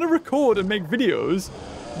wanna record and make videos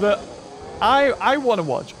that I want to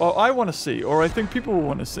watch, or I want to see, or I think people will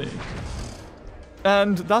want to see.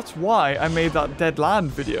 And that's why I made that Dead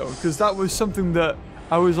Land video, because that was something that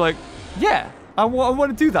I was like, yeah, I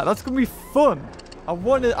want to do that. That's gonna be fun. I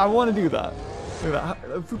want to do that. Look at that.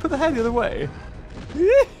 If we put the head the other way.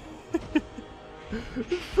 The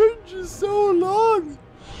fringe is so long.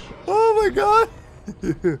 Oh my god.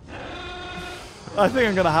 I think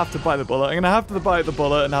I'm gonna have to bite the bullet. I'm gonna have to bite the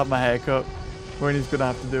bullet and have my hair cut. Wayne's gonna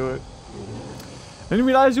have to do it. I didn't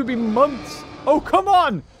realize it would be months. Oh, come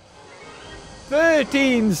on!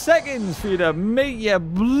 13 seconds for you to make your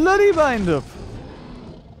bloody mind up.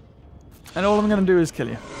 And all I'm gonna do is kill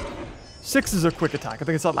you. 6 is a quick attack. I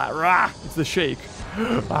think it's not like rah. It's the shake.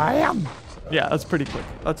 I am. Yeah, that's pretty quick.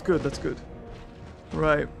 That's good. That's good.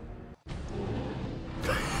 Right.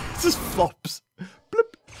 It just flops.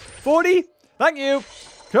 Bloop. 40. Thank you.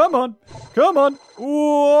 Come on. Come on.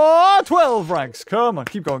 Ooh, 12 ranks. Come on.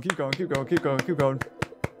 Keep going. Keep going. Keep going. Keep going. Keep going.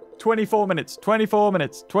 24 minutes. 24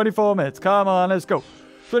 minutes. 24 minutes. Come on. Let's go.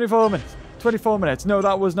 24 minutes. 24 minutes. No,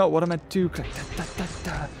 that was not what I meant to. Click.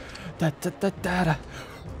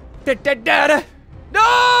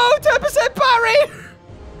 No! 10% parry!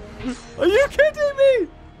 Are you kidding me?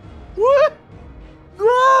 What?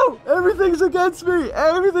 No! Everything's against me.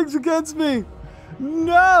 Everything's against me.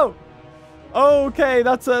 No! Okay,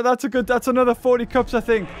 that's another 40 cups, I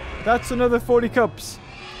think. That's another 40 cups.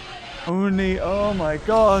 Only, oh my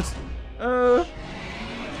god.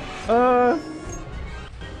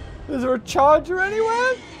 Is there a charger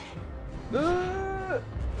anywhere?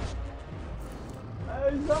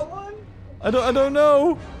 Is that one? I don't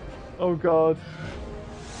know. Oh god.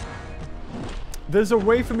 There's a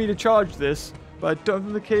way for me to charge this, but I don't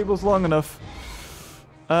think the cable's long enough.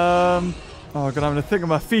 Oh god, I'm gonna think of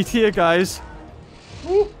my feet here, guys.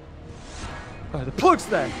 Woo. Right, the plug's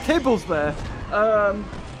there, cable's there.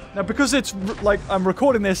 Now because it's like I'm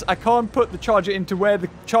recording this, I can't put the charger into where the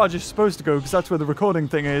charger is supposed to go, because that's where the recording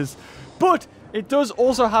thing is. But it does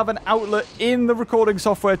also have an outlet in the recording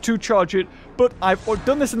software to charge it, but I've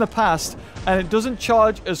done this in the past, and it doesn't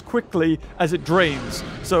charge as quickly as it drains.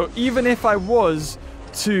 So even if I was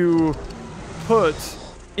to put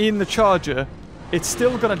in the charger, it's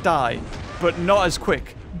still gonna die, but not as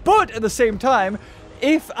quick. But at the same time,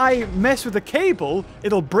 if I mess with the cable,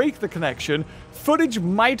 it'll break the connection. Footage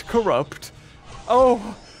might corrupt.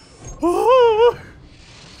 Oh.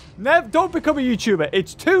 Don't become a YouTuber.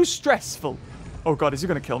 It's too stressful. Oh god, is he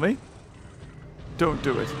gonna kill me? Don't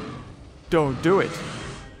do it. Don't do it.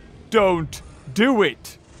 Don't do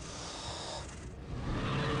it.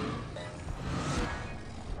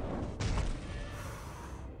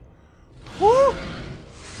 Woo!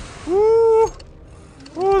 Woo!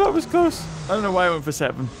 Oh, that was close. I don't know why I went for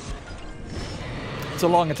 7. It's a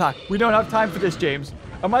long attack. We don't have time for this, James.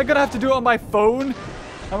 Am I gonna have to do it on my phone?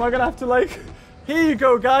 Am I gonna have to, like... Here you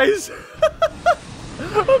go, guys.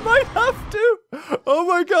 I might have to. Oh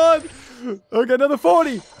my god. Okay, another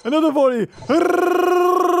 40. Another 40.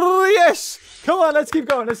 Yes. Come on, let's keep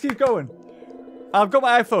going. Let's keep going. I've got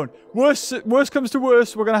my iPhone. Worst comes to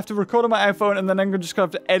worst, we're gonna have to record on my iPhone, and then I'm just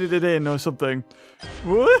gonna have to edit it in or something.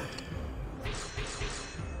 What?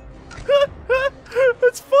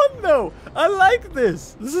 It's fun though. I like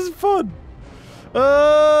this. This is fun.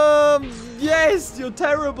 Yes, you're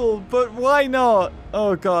terrible, but why not?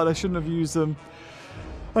 Oh god, I shouldn't have used them.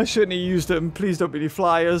 I shouldn't have used them. Please don't be any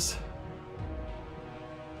flyers.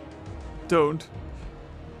 Don't.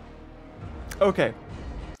 Okay.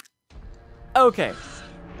 Okay.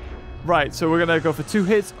 Right, so we're gonna go for 2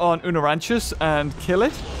 hits on Unaranchus and kill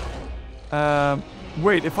it.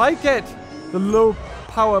 Wait, if I get the low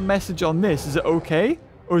power message on this, is it okay?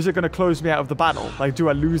 Or is it gonna close me out of the battle? Like, do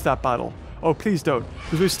I lose that battle? Oh, please don't.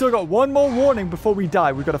 Because we've still got 1 more warning before we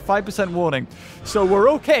die. We've got a 5% warning. So we're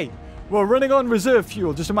okay. We're running on reserve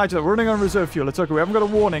fuel. Just imagine that. We're running on reserve fuel. It's okay. We haven't got a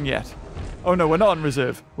warning yet. Oh, no. We're not on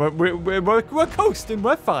reserve. We're coasting.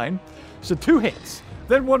 We're fine. So 2 hits.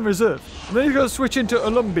 Then 1 reserve. And then you've got to switch into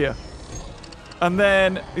Columbia. And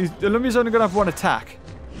then Olympia's only going to have one attack.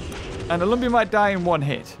 And Olympia might die in one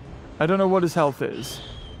hit. I don't know what his health is.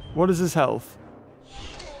 What is his health?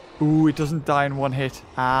 Ooh, it doesn't die in one hit.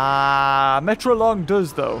 Ah, Metro Long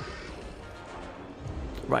does, though.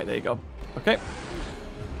 Right, there you go. Okay.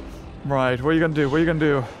 Right, what are you going to do? What are you going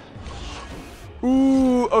to do?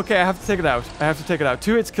 Ooh, okay, I have to take it out. I have to take it out.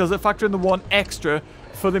 2 hits kills it. Factor in the 1 extra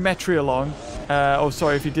for the Metrealong. Oh,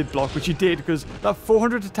 sorry if he did block, which he did, because that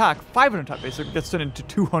 400 attack, 500 attack basically, gets turned into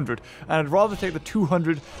 200. And I'd rather take the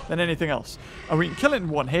 200 than anything else. And we can kill it in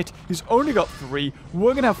 1 hit. He's only got 3.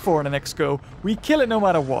 We're going to have 4 in the next go. We kill it no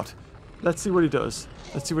matter what. Let's see what he does.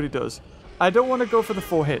 Let's see what he does. I don't want to go for the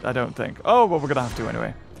 4 hit, I don't think. Oh, well, we're going to have to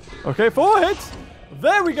anyway. Okay, 4 hits.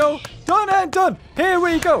 There we go. Done and done. Here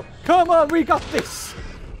we go. Come on, we got this.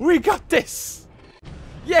 We got this.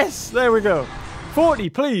 Yes, there we go. 40,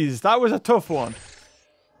 please. That was a tough one.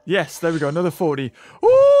 Yes, there we go. Another 40. Ooh,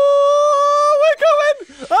 we're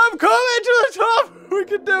coming. I'm coming to the top. We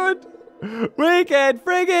can do it. We can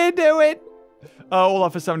friggin' do it. All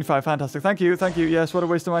off for 75. Fantastic. Thank you. Thank you. Yes, what a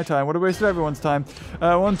waste of my time. What a waste of everyone's time.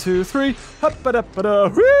 1, 2, 3.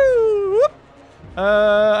 Woo!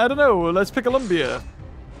 I don't know. Let's pick Olympia.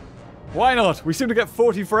 Why not? We seem to get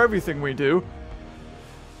 40 for everything we do.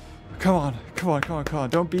 Come on. Come on, come on, come on.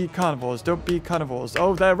 Don't be carnivores. Don't be carnivores.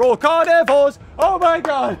 Oh, they're all carnivores. Oh, my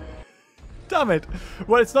God. Damn it.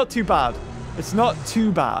 Well, it's not too bad. It's not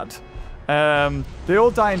too bad. They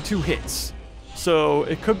all die in 2 hits. So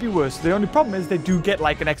it could be worse. The only problem is they do get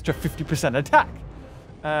like an extra 50% attack.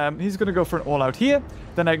 He's going to go for an all-out here.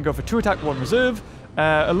 Then I can go for 2 attack, 1 reserve.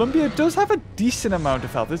 Olympia does have a decent amount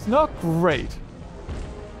of health. It's not great.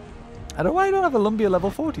 I don't know why I don't have Olympia level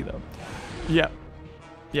 40, though. Yeah.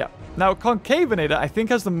 Yeah. Now, Concavenator, I think,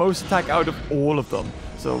 has the most attack out of all of them.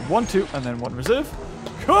 So 1, 2, and then 1 reserve.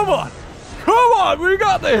 Come on! Come on! We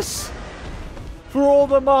got this! For all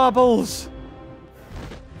the marbles!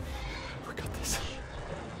 We got this.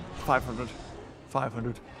 500.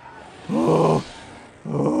 500. Oh!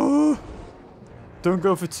 Oh! Don't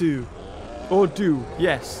go for 2. Or do.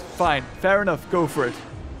 Yes. Fine. Fair enough. Go for it.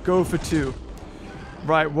 Go for 2.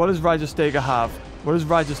 Right. What does Rajastega have? What does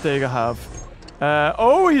Rajastega have?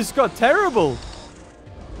 Oh, he's got terrible.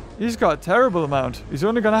 He's got a terrible amount. He's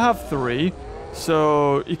only going to have 3.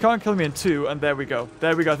 So he can't kill me in 2. And there we go.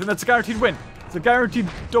 There we go. I think that's a guaranteed win. It's a guaranteed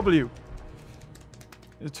W.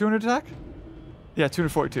 Is it 200 attack? Yeah,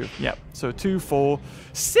 242. Yeah. So 2, 4,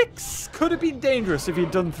 6 could have been dangerous if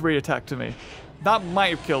he'd done 3 attack to me. That might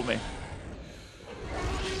have killed me.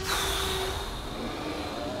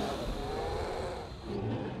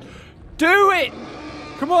 Do it!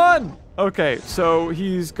 Come on! Okay, so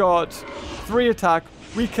he's got 3 attack.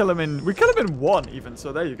 We kill him in 1 even,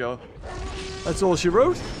 so there you go. That's all she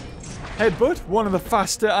wrote. Headbutt, one of the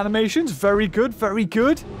faster animations. Very good, very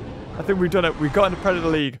good. I think we've done it. We've got into Predator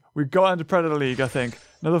League. We've got into Predator League, I think.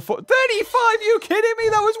 Another 4. 35! You kidding me?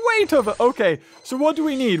 That was way tougher. Okay, so what do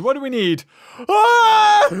we need? What do we need?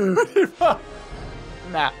 Ah!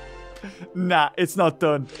 Nah. Nah, it's not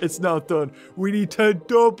done. It's not done. We need to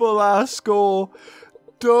double our score.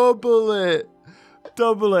 Double it.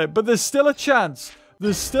 Double it. But there's still a chance.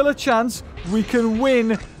 There's still a chance we can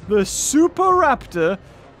win the Super Raptor.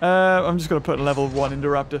 I'm just going to put level 1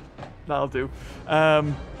 Indoraptor. That'll do.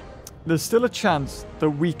 There's still a chance that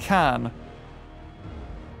we can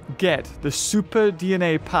get the Super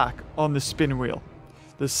DNA pack on the spin wheel.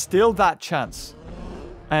 There's still that chance.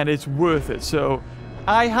 And it's worth it. So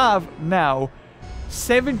I have now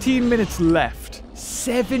 17 minutes left.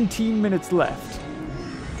 17 minutes left.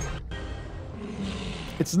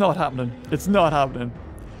 It's not happening. It's not happening.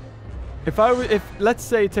 If let's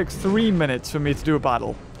say it takes 3 minutes for me to do a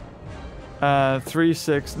battle. 3,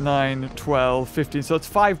 6, 9, 12, 15. So it's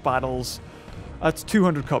 5 battles. That's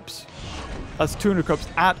 200 cups. That's 200 cups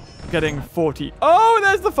at getting 40. Oh,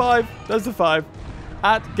 there's the 5. There's the 5.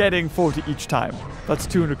 At getting 40 each time. That's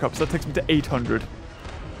 200 cups. That takes me to 800.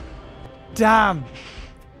 Damn.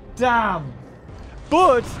 Damn.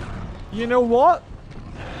 But, you know what?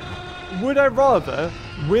 Would I rather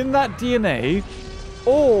win that DNA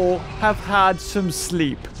or have had some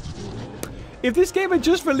sleep? If this game had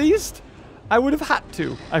just released, I would have had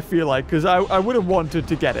to, I feel like, because I would have wanted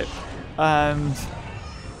to get it.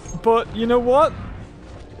 But, you know what?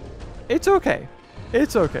 It's okay.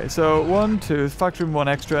 It's okay. So, 1, 2, factor in 1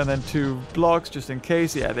 extra, and then 2 blocks, just in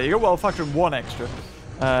case. Yeah, there you go. Well, factor in 1 extra.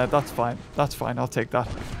 That's fine. That's fine. I'll take that.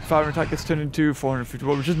 Fire attack gets turned into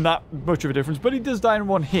 451, which isn't that much of a difference, but he does die in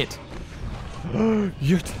 1 hit.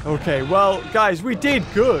 Okay, well, guys, we did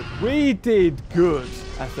good. We did good,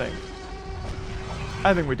 I think.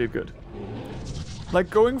 I think we did good. Like,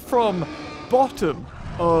 going from bottom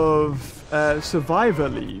of Survivor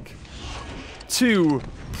League to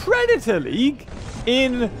Predator League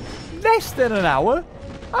in less than an hour,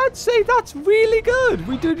 I'd say that's really good.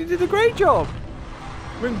 We did a great job.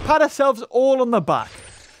 We can pat ourselves all on the back.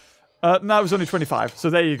 And that was only 25. So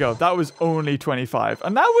there you go. That was only 25.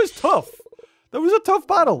 And that was tough. That was a tough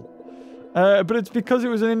battle. But it's because it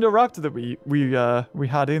was an Indoraptor that we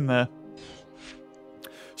had in there.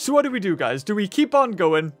 So what do we do, guys? Do we keep on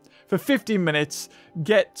going for 15 minutes,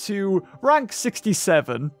 get to rank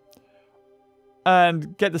 67,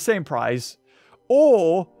 and get the same prize?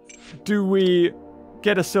 Or do we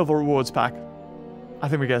get a silver rewards pack? I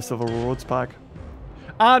think we get a silver rewards pack.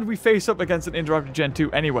 And we face up against an Indoraptor Gen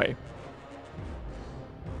 2 anyway.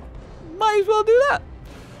 Might as well do that.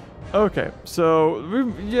 Okay, so,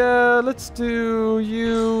 yeah, let's do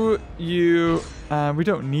you, and we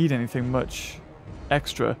don't need anything much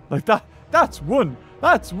extra. Like, that's won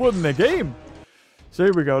the game. So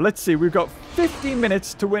here we go. Let's see, we've got 15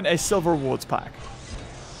 minutes to win a silver rewards pack.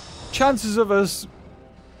 Chances of us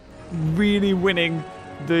really winning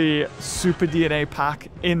the Super DNA pack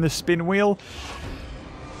in the spin wheel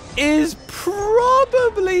is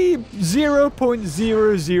probably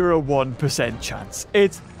 0.001% chance.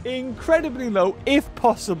 It's incredibly low, if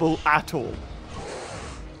possible at all.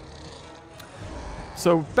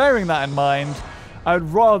 So bearing that in mind, I'd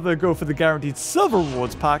rather go for the guaranteed silver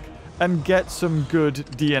rewards pack and get some good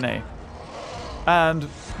DNA and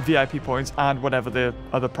VIP points and whatever the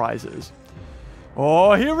other prize is.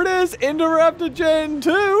 Oh, here it is, Indoraptor Gen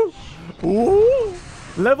 2. Ooh,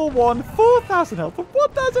 level 1, 4,000 health,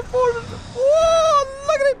 1,400. Oh,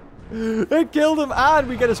 look at it. It killed him, and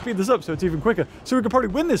we get to speed this up so it's even quicker. So we could probably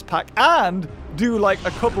win this pack and do like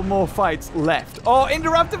a couple more fights left. Oh,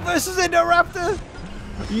 Indoraptor versus Indoraptor.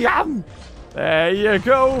 Yum. There you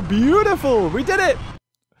go. Beautiful. We did it.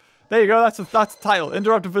 There you go. That's the title.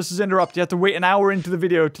 Indoraptor versus Indoraptor. You have to wait an hour into the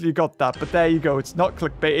video till you got that. But there you go. It's not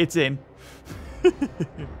clickbait. It's in.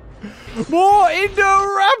 More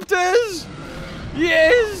Indoraptors.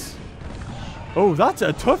 Yes. Oh, that's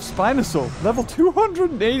a tough Spinosaur. Level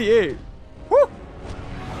 288. Woo!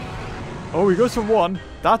 Oh, he goes for 1.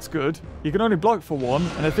 That's good. He can only block for 1,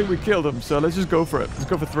 and I think we killed him, so let's just go for it. Let's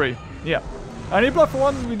go for 3. Yeah. And he blocked for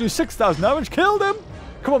 1, we do 6,000 damage. Killed him!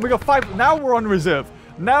 Come on, we got 5. Now we're on reserve.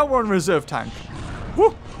 Now we're on reserve tank.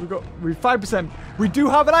 Woo! We 5%. We do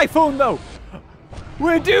have an iPhone, though.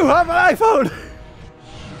 We do have an iPhone!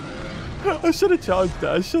 I should have charged it.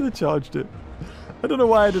 I should have charged it. I don't know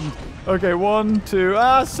why I didn't. Okay, 1, 2.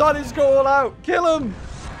 Ah, Sonny's go all out. Kill him.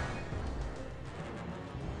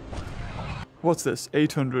 What's this?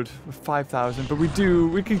 800 with 5,000. But we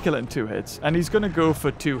can kill it in 2 hits. And he's going to go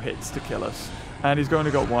for 2 hits to kill us. And he's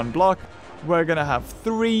only got 1 block. We're going to have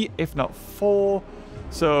 3, if not 4.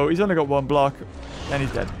 So he's only got 1 block. And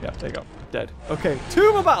he's dead. Yeah, there you go. Dead. Okay,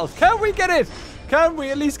 2 more battles. Can we get it? Can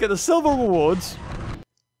we at least get the silver rewards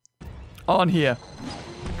on here?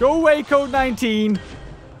 Go away, code 19.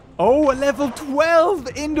 Oh, a level 12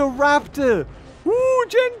 Indoraptor. Woo,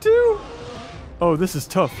 Gen 2. Oh, this is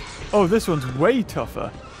tough. Oh, this one's way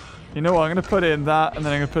tougher. You know what? I'm going to put in that, and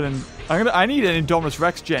then I'm going to put in... I need an Indominus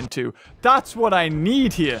Rex Gen 2. That's what I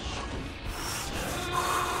need here.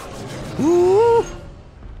 Woo.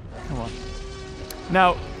 Come on.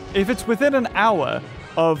 Now, if it's within an hour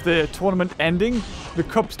of the tournament ending, the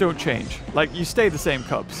cups don't change. Like, you stay the same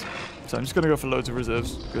cups. So I'm just going to go for loads of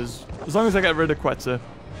reserves, because as long as I get rid of Quetzal.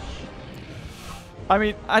 I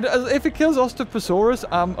mean, if it kills Osteoposaurus,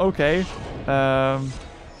 I'm okay.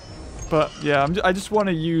 But yeah, I just want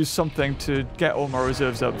to use something to get all my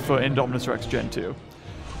reserves up for Indominus Rex Gen 2.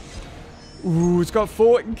 Ooh, it's got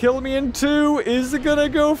 4. It can kill me in 2. Is it going to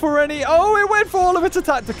go for any? Oh, it went for all of its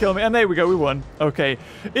attack to kill me. And there we go. We won. Okay.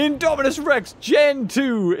 Indominus Rex Gen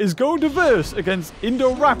 2 is going to verse against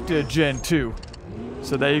Indoraptor Gen 2.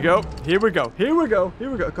 So there you go. Here we go. Here we go. Here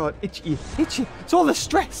we go. God, itchy. Itchy. It's all the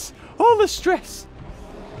stress. All the stress.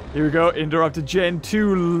 Here we go. Indoraptor Gen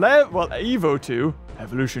 2 well, Evo 2.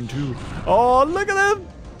 Evolution 2. Oh, look at him.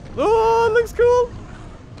 Oh, it looks cool.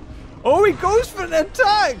 Oh, he goes for an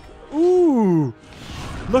attack. Ooh.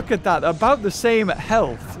 Look at that. About the same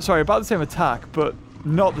health. Sorry, about the same attack, but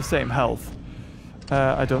not the same health.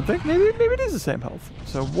 I don't think. Maybe it is the same health.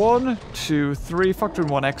 So 1, 2, 3. Factor in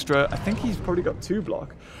 1 extra. I think he's probably got 2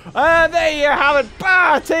 block. And there you have it.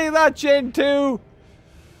 Bah! Take that, Gen 2.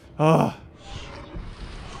 Oh.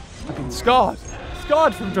 I've been scarred.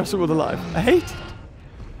 Scarred from Jurassic World Alive. I hate it.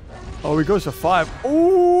 Oh, he goes for 5.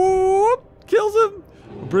 Ooh! Kills him.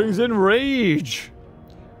 Brings in rage.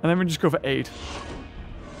 And then we just go for 8.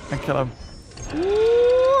 And kill him.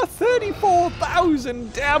 Ooh!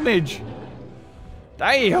 34,000 damage.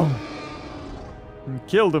 Damn. And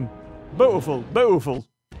killed him. Beautiful, beautiful.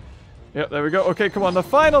 Yep, there we go. Okay, come on. The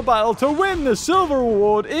final battle to win the silver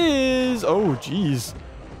reward is... Oh, jeez.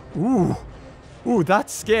 Ooh. Ooh,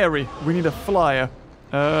 that's scary. We need a flyer.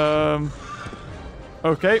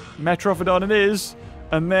 Okay, Metrophodon it is.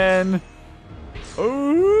 And then...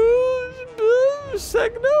 Oh,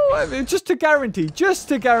 Segno? I mean, just to guarantee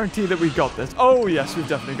that we got this. Oh, yes, we've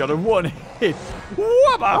definitely got a one hit.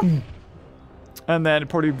 Wabam! And then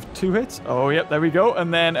probably 2 hits. Oh, yep, there we go.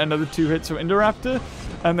 And then another 2 hits from Indoraptor.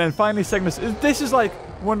 And then finally Segmus. This is like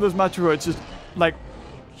one of those matches where it's just like,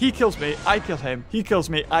 he kills me, I kill him. He kills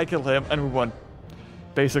me, I kill him, and we won.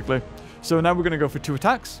 Basically. So now we're going to go for 2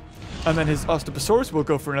 attacks. And then his Osteoposaurus will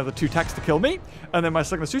go for another 2 attacks to kill me. And then my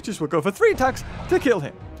Segnosuchus will go for 3 attacks to kill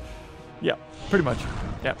him. Yeah, pretty much.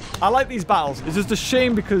 Yeah. I like these battles. It's just a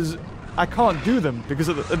shame because I can't do them. Because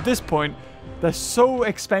at this point, they're so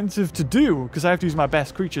expensive to do. Because I have to use my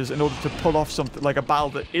best creatures in order to pull off something like a battle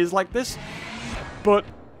that is like this. But,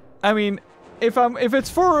 I mean, if it's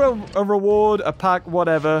for a reward, a pack,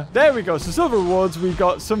 whatever. There we go. So silver rewards, we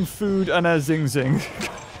got some food and a zing zing.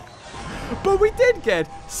 But we did get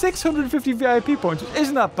 650 VIP points, which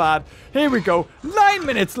isn't that bad. Here we go. 9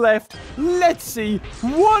 minutes left. Let's see.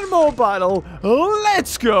 One more battle.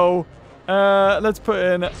 Let's go. Let's put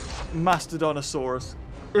in Mastodontosaurus.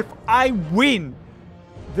 If I win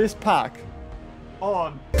this pack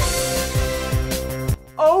on...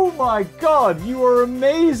 Oh my god, you are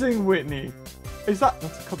amazing, Whitney. That's a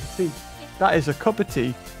cup of tea. That is a cup of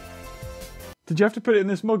tea. Did you have to put it in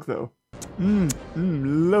this mug, though?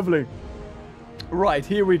 Lovely. Right,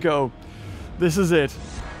 here we go. This is it.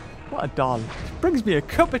 What a doll. Brings me a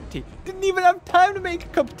cup of tea. Didn't even have time to make a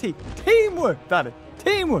cup of tea. Teamwork, that is.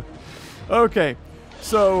 Teamwork. Okay,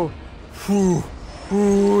 so...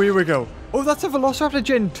 here we go. Oh, that's a Velociraptor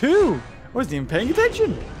Gen 2. I wasn't even paying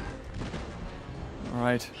attention.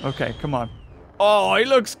 Alright, okay, come on. Oh, he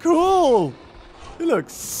looks cool. He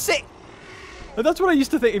looks sick. But that's what I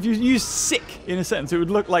used to think. If you use sick in a sentence, it would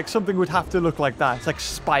look like something would have to look like that. It's like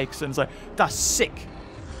spikes, and it's like, that's sick.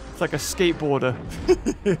 It's like a skateboarder.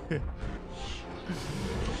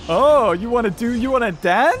 Oh, you want to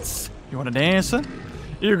dance? You want to dance?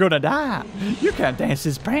 You're going to die. You can't dance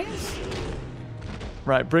his pants.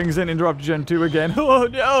 Right, brings in Indoraptor Gen 2 again. Oh,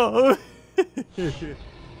 no.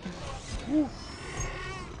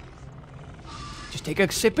 Just take a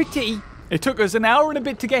sip of tea. It took us an hour and a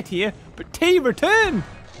bit to get here, but tea returned.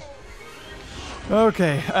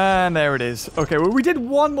 Okay, and there it is. Okay, well, we did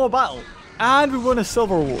one more battle, and we won a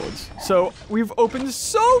silver awards. So we've opened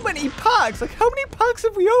so many packs. Like, how many packs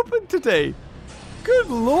have we opened today? Good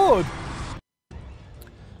lord.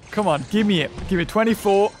 Come on, give me it. Give me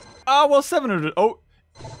 24. Ah, well, 700. Oh,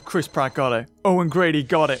 Chris Pratt got it. Owen Grady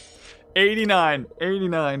got it. 89.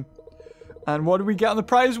 89. And what do we get on the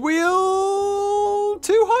prize wheel?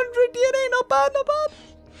 200 DNA. Not bad, not bad.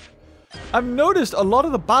 I've noticed a lot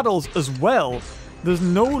of the battles as well. There's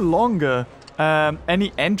no longer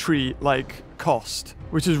any entry, like, cost,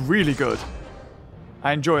 which is really good.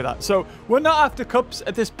 I enjoy that. So, we're not after cups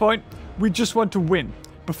at this point. We just want to win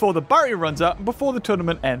before the barrier runs out and before the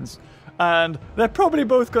tournament ends. And they're probably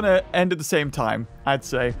both going to end at the same time, I'd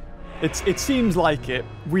say. It seems like it.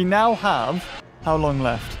 We now have... How long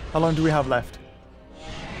left? How long do we have left?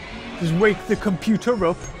 Just wake the computer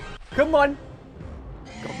up. Come on.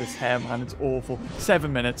 God, this hair, man, it's awful.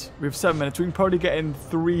 7 minutes. We have 7 minutes. We can probably get in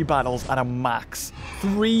 3 battles at a max.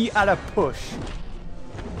 3 at a push.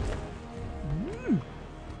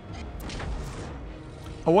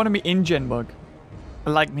 I want to be InGen mug. I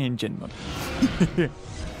like me InGen mug.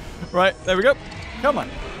 Right, there we go. Come on.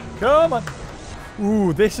 Come on.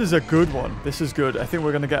 Ooh, this is a good one. This is good. I think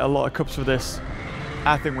we're going to get a lot of cups for this.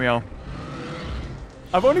 I think we are.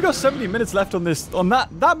 I've only got 70 minutes left on this. On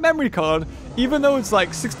that memory card, even though it's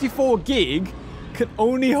like 64 gig, can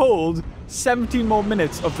only hold 17 more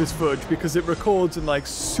minutes of this footage because it records in like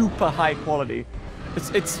super high quality.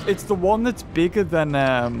 It's the one that's bigger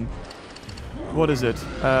than what is it?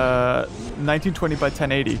 1920 by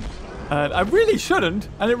 1080. And I really shouldn't.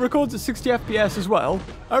 And it records at 60 FPS as well.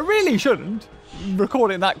 I really shouldn't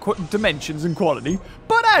record it in that dimensions and quality,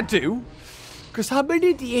 but I do, because I'm an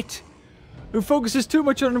idiot who focuses too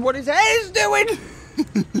much on what his head is doing.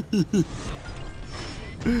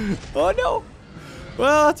 Oh no.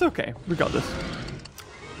 Well, that's okay. We got this.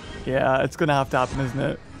 Yeah, it's gonna have to happen, isn't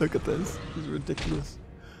it? Look at this. This is ridiculous.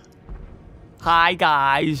 Hi,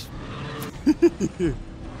 guys.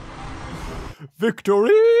 Victory!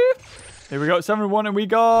 Here we go, 7-1, and we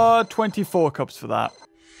got 24 cups for that.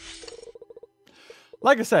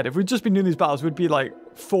 Like I said, if we'd just been doing these battles, we'd be like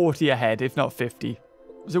 40 ahead, if not 50.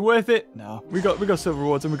 Is it worth it? No. We got silver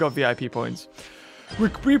rewards and we got VIP points.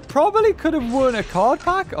 We probably could have won a card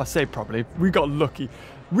pack. I say probably. We got lucky.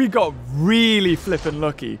 We got really flippin'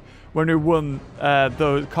 lucky when we won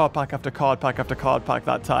the card pack after card pack after card pack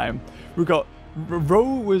that time. We got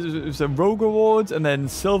rogue rewards and then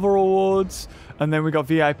silver rewards and then we got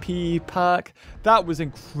VIP pack. That was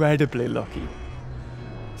incredibly lucky.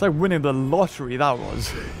 It's like winning the lottery, that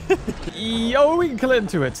was. Yo, we can kill it in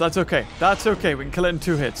 2 hits. That's okay. That's okay. We can kill it in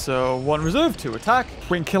 2 hits. So 1 reserve, 2 attack.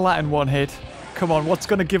 We can kill that in 1 hit. Come on, what's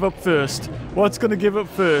going to give up first? What's going to give up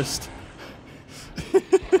first?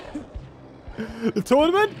 The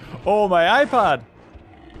tournament? Oh, my iPad.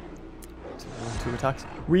 2 attacks.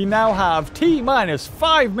 We now have T minus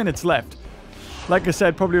 5 minutes left. Like I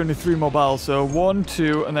said, probably only 3 more battles. So 1,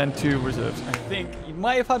 2, and then 2 reserves. I think you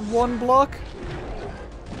might have had 1 block.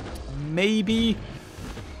 Maybe.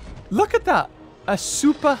 Look at that. A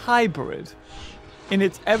super hybrid. In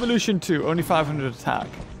its evolution 2, only 500 attack.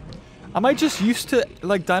 Am I just used to,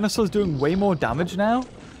 like, dinosaurs doing way more damage now?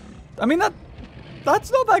 I mean,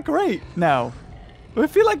 that's not that great now. I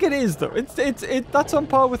feel like it is, though. That's on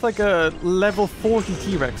par with, like, a level 40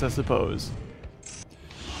 T-Rex, I suppose.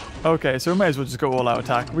 Okay, so we may as well just go all-out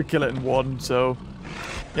attack. We kill it in 1, so...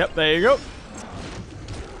 Yep, there you go.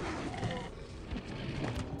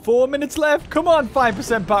 4 minutes left. Come on,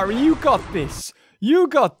 5% battery. You got this. You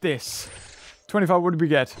got this. 25, what did we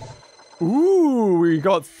get? Ooh, we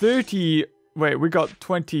got 30. Wait, we got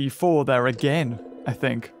 24 there again, I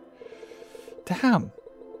think. Damn.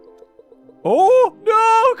 Oh,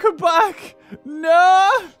 no, come back.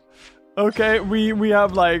 No. Okay, we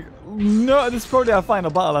have like, no, this is probably our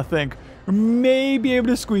final battle, I think. We may be able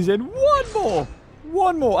to squeeze in 1 more.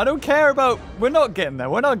 1 more. I don't care about, we're not getting there.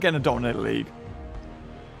 We're not getting a Dominator League.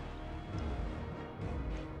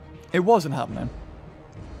 It wasn't happening.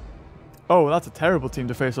 Oh, that's a terrible team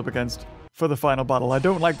to face up against for the final battle. I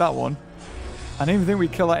don't like that one. I don't even think we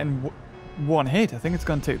kill that in 1 hit. I think it's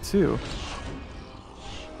going to take 2.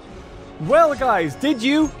 Well, guys, did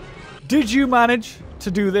you manage to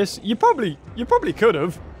do this? You probably could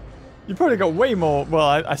have. You probably got way more.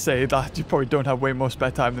 Well, I say that you probably don't have way more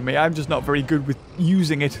spare time than me. I'm just not very good with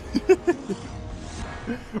using it.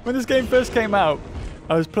 When this game first came out,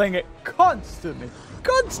 I was playing it constantly.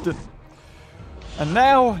 Constant. And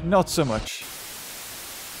now, not so much.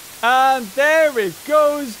 And there it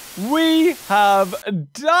goes. We have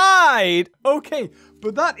died. Okay,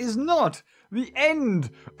 but that is not the end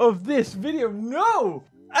of this video. No,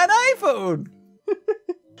 an iPhone.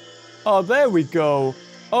 Oh, there we go.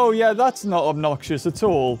 Oh, yeah, that's not obnoxious at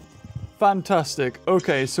all. Fantastic.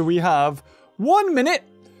 Okay, so we have 1 minute.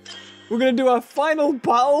 We're going to do our final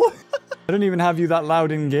battle. I don't even have you that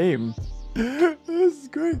loud in game. This is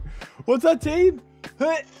great. What's that, team?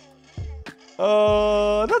 That's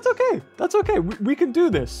okay. That's okay. We can do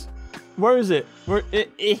this. Where is it?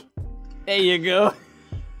 There you go.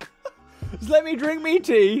 Just let me drink me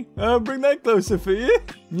tea. I'll bring that closer for you.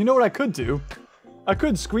 You know what I could do? I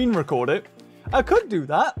could screen record it. I could do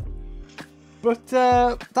that. But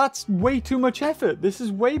that's way too much effort. This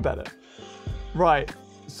is way better. Right.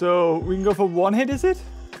 So we can go for 1 hit, is it?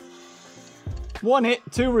 1 hit,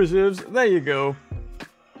 2 reserves. There you go.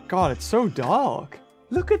 God, it's so dark.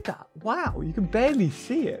 Look at that. Wow, you can barely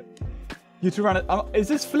see it. You two ran it. Is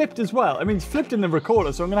this flipped as well? I mean, it's flipped in the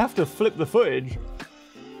recorder, so I'm going to have to flip the footage.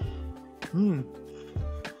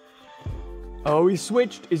 Oh, he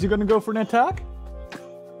switched. Is he going to go for an attack?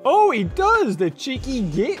 Oh, he does. The cheeky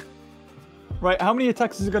git. Right, how many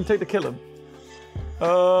attacks is it going to take to kill him?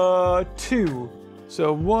 2.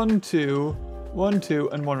 So 1, 2... 1,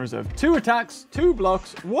 2, and 1 reserve. 2 attacks, 2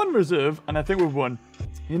 blocks, 1 reserve, and I think we've won.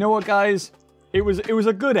 You know what, guys? It was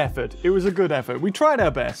a good effort. It was a good effort. We tried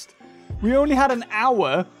our best. We only had an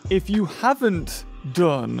hour. If you haven't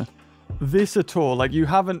done this at all, like you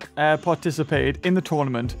haven't participated in the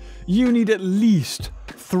tournament, you need at least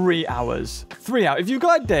 3 hours. 3 hours. If you've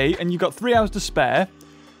got a day and you've got 3 hours to spare,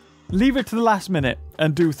 leave it to the last minute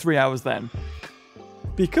and do 3 hours then.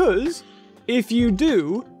 Because if you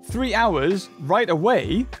do 3 hours right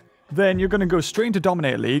away, then you're going to go straight into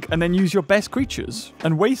Dominator League and then use your best creatures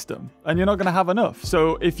and waste them. And you're not going to have enough.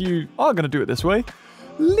 So if you are going to do it this way,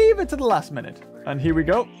 leave it to the last minute. And here we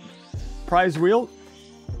go. Prize wheel.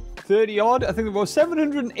 30 odd. I think it was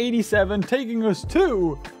 787, taking us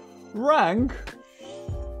to rank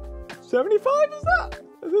 75, is that?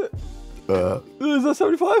 Is that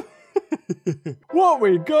 75? What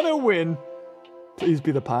we're going to win. Please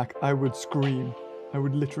be the pack. I would scream. I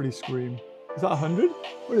would literally scream. Is that 100?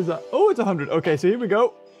 What is that? Oh, it's 100. Okay, so here we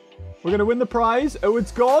go. We're going to win the prize. Oh,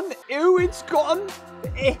 it's gone. Oh, it's gone.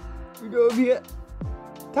 We go over here.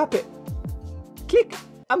 Tap it. Click.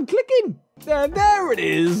 I'm clicking. There it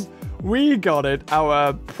is. We got it.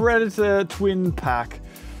 Our Predator twin pack.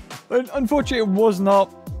 Unfortunately, it was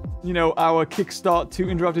not, you know, our kickstart to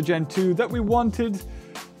Indoraptor Gen 2 that we wanted.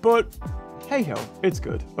 But, hey ho, it's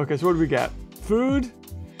good. Okay, so what do we get? Food.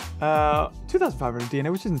 2,500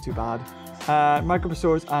 DNA, which isn't too bad.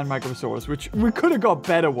 Microposaurus and Microposaurus, which we could have got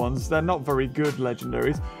better ones. They're not very good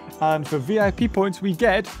legendaries. And for VIP points, we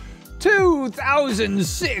get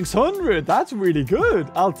 2,600. That's really good.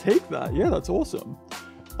 I'll take that. Yeah, that's awesome.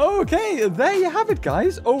 Okay, there you have it,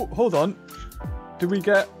 guys. Oh, hold on. Did we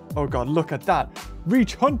get... Oh, God, look at that.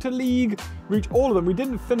 Reach Hunter League. Reach all of them. We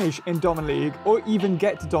didn't finish in Dominator League or even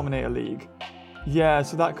get to Dominator League. Yeah,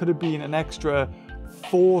 so that could have been an extra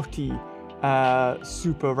 40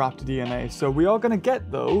 Super Raptor DNA. So we are going to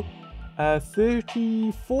get, though,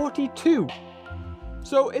 42.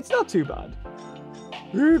 So it's not too bad.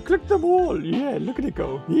 Click them all. Yeah, look at it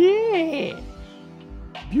go. Yeah.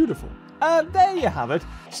 Beautiful. And there you have it.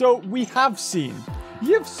 So we have seen.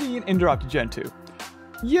 You've seen Indoraptor Gen 2.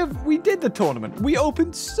 We did the tournament. We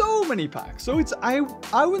opened so many packs. So it's I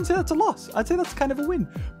wouldn't say that's a loss. I'd say that's kind of a win.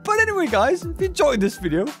 But anyway, guys, if you enjoyed this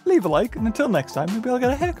video, leave a like. And until next time, maybe I'll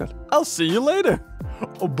get a haircut. I'll see you later.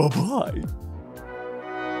 Oh, bye-bye.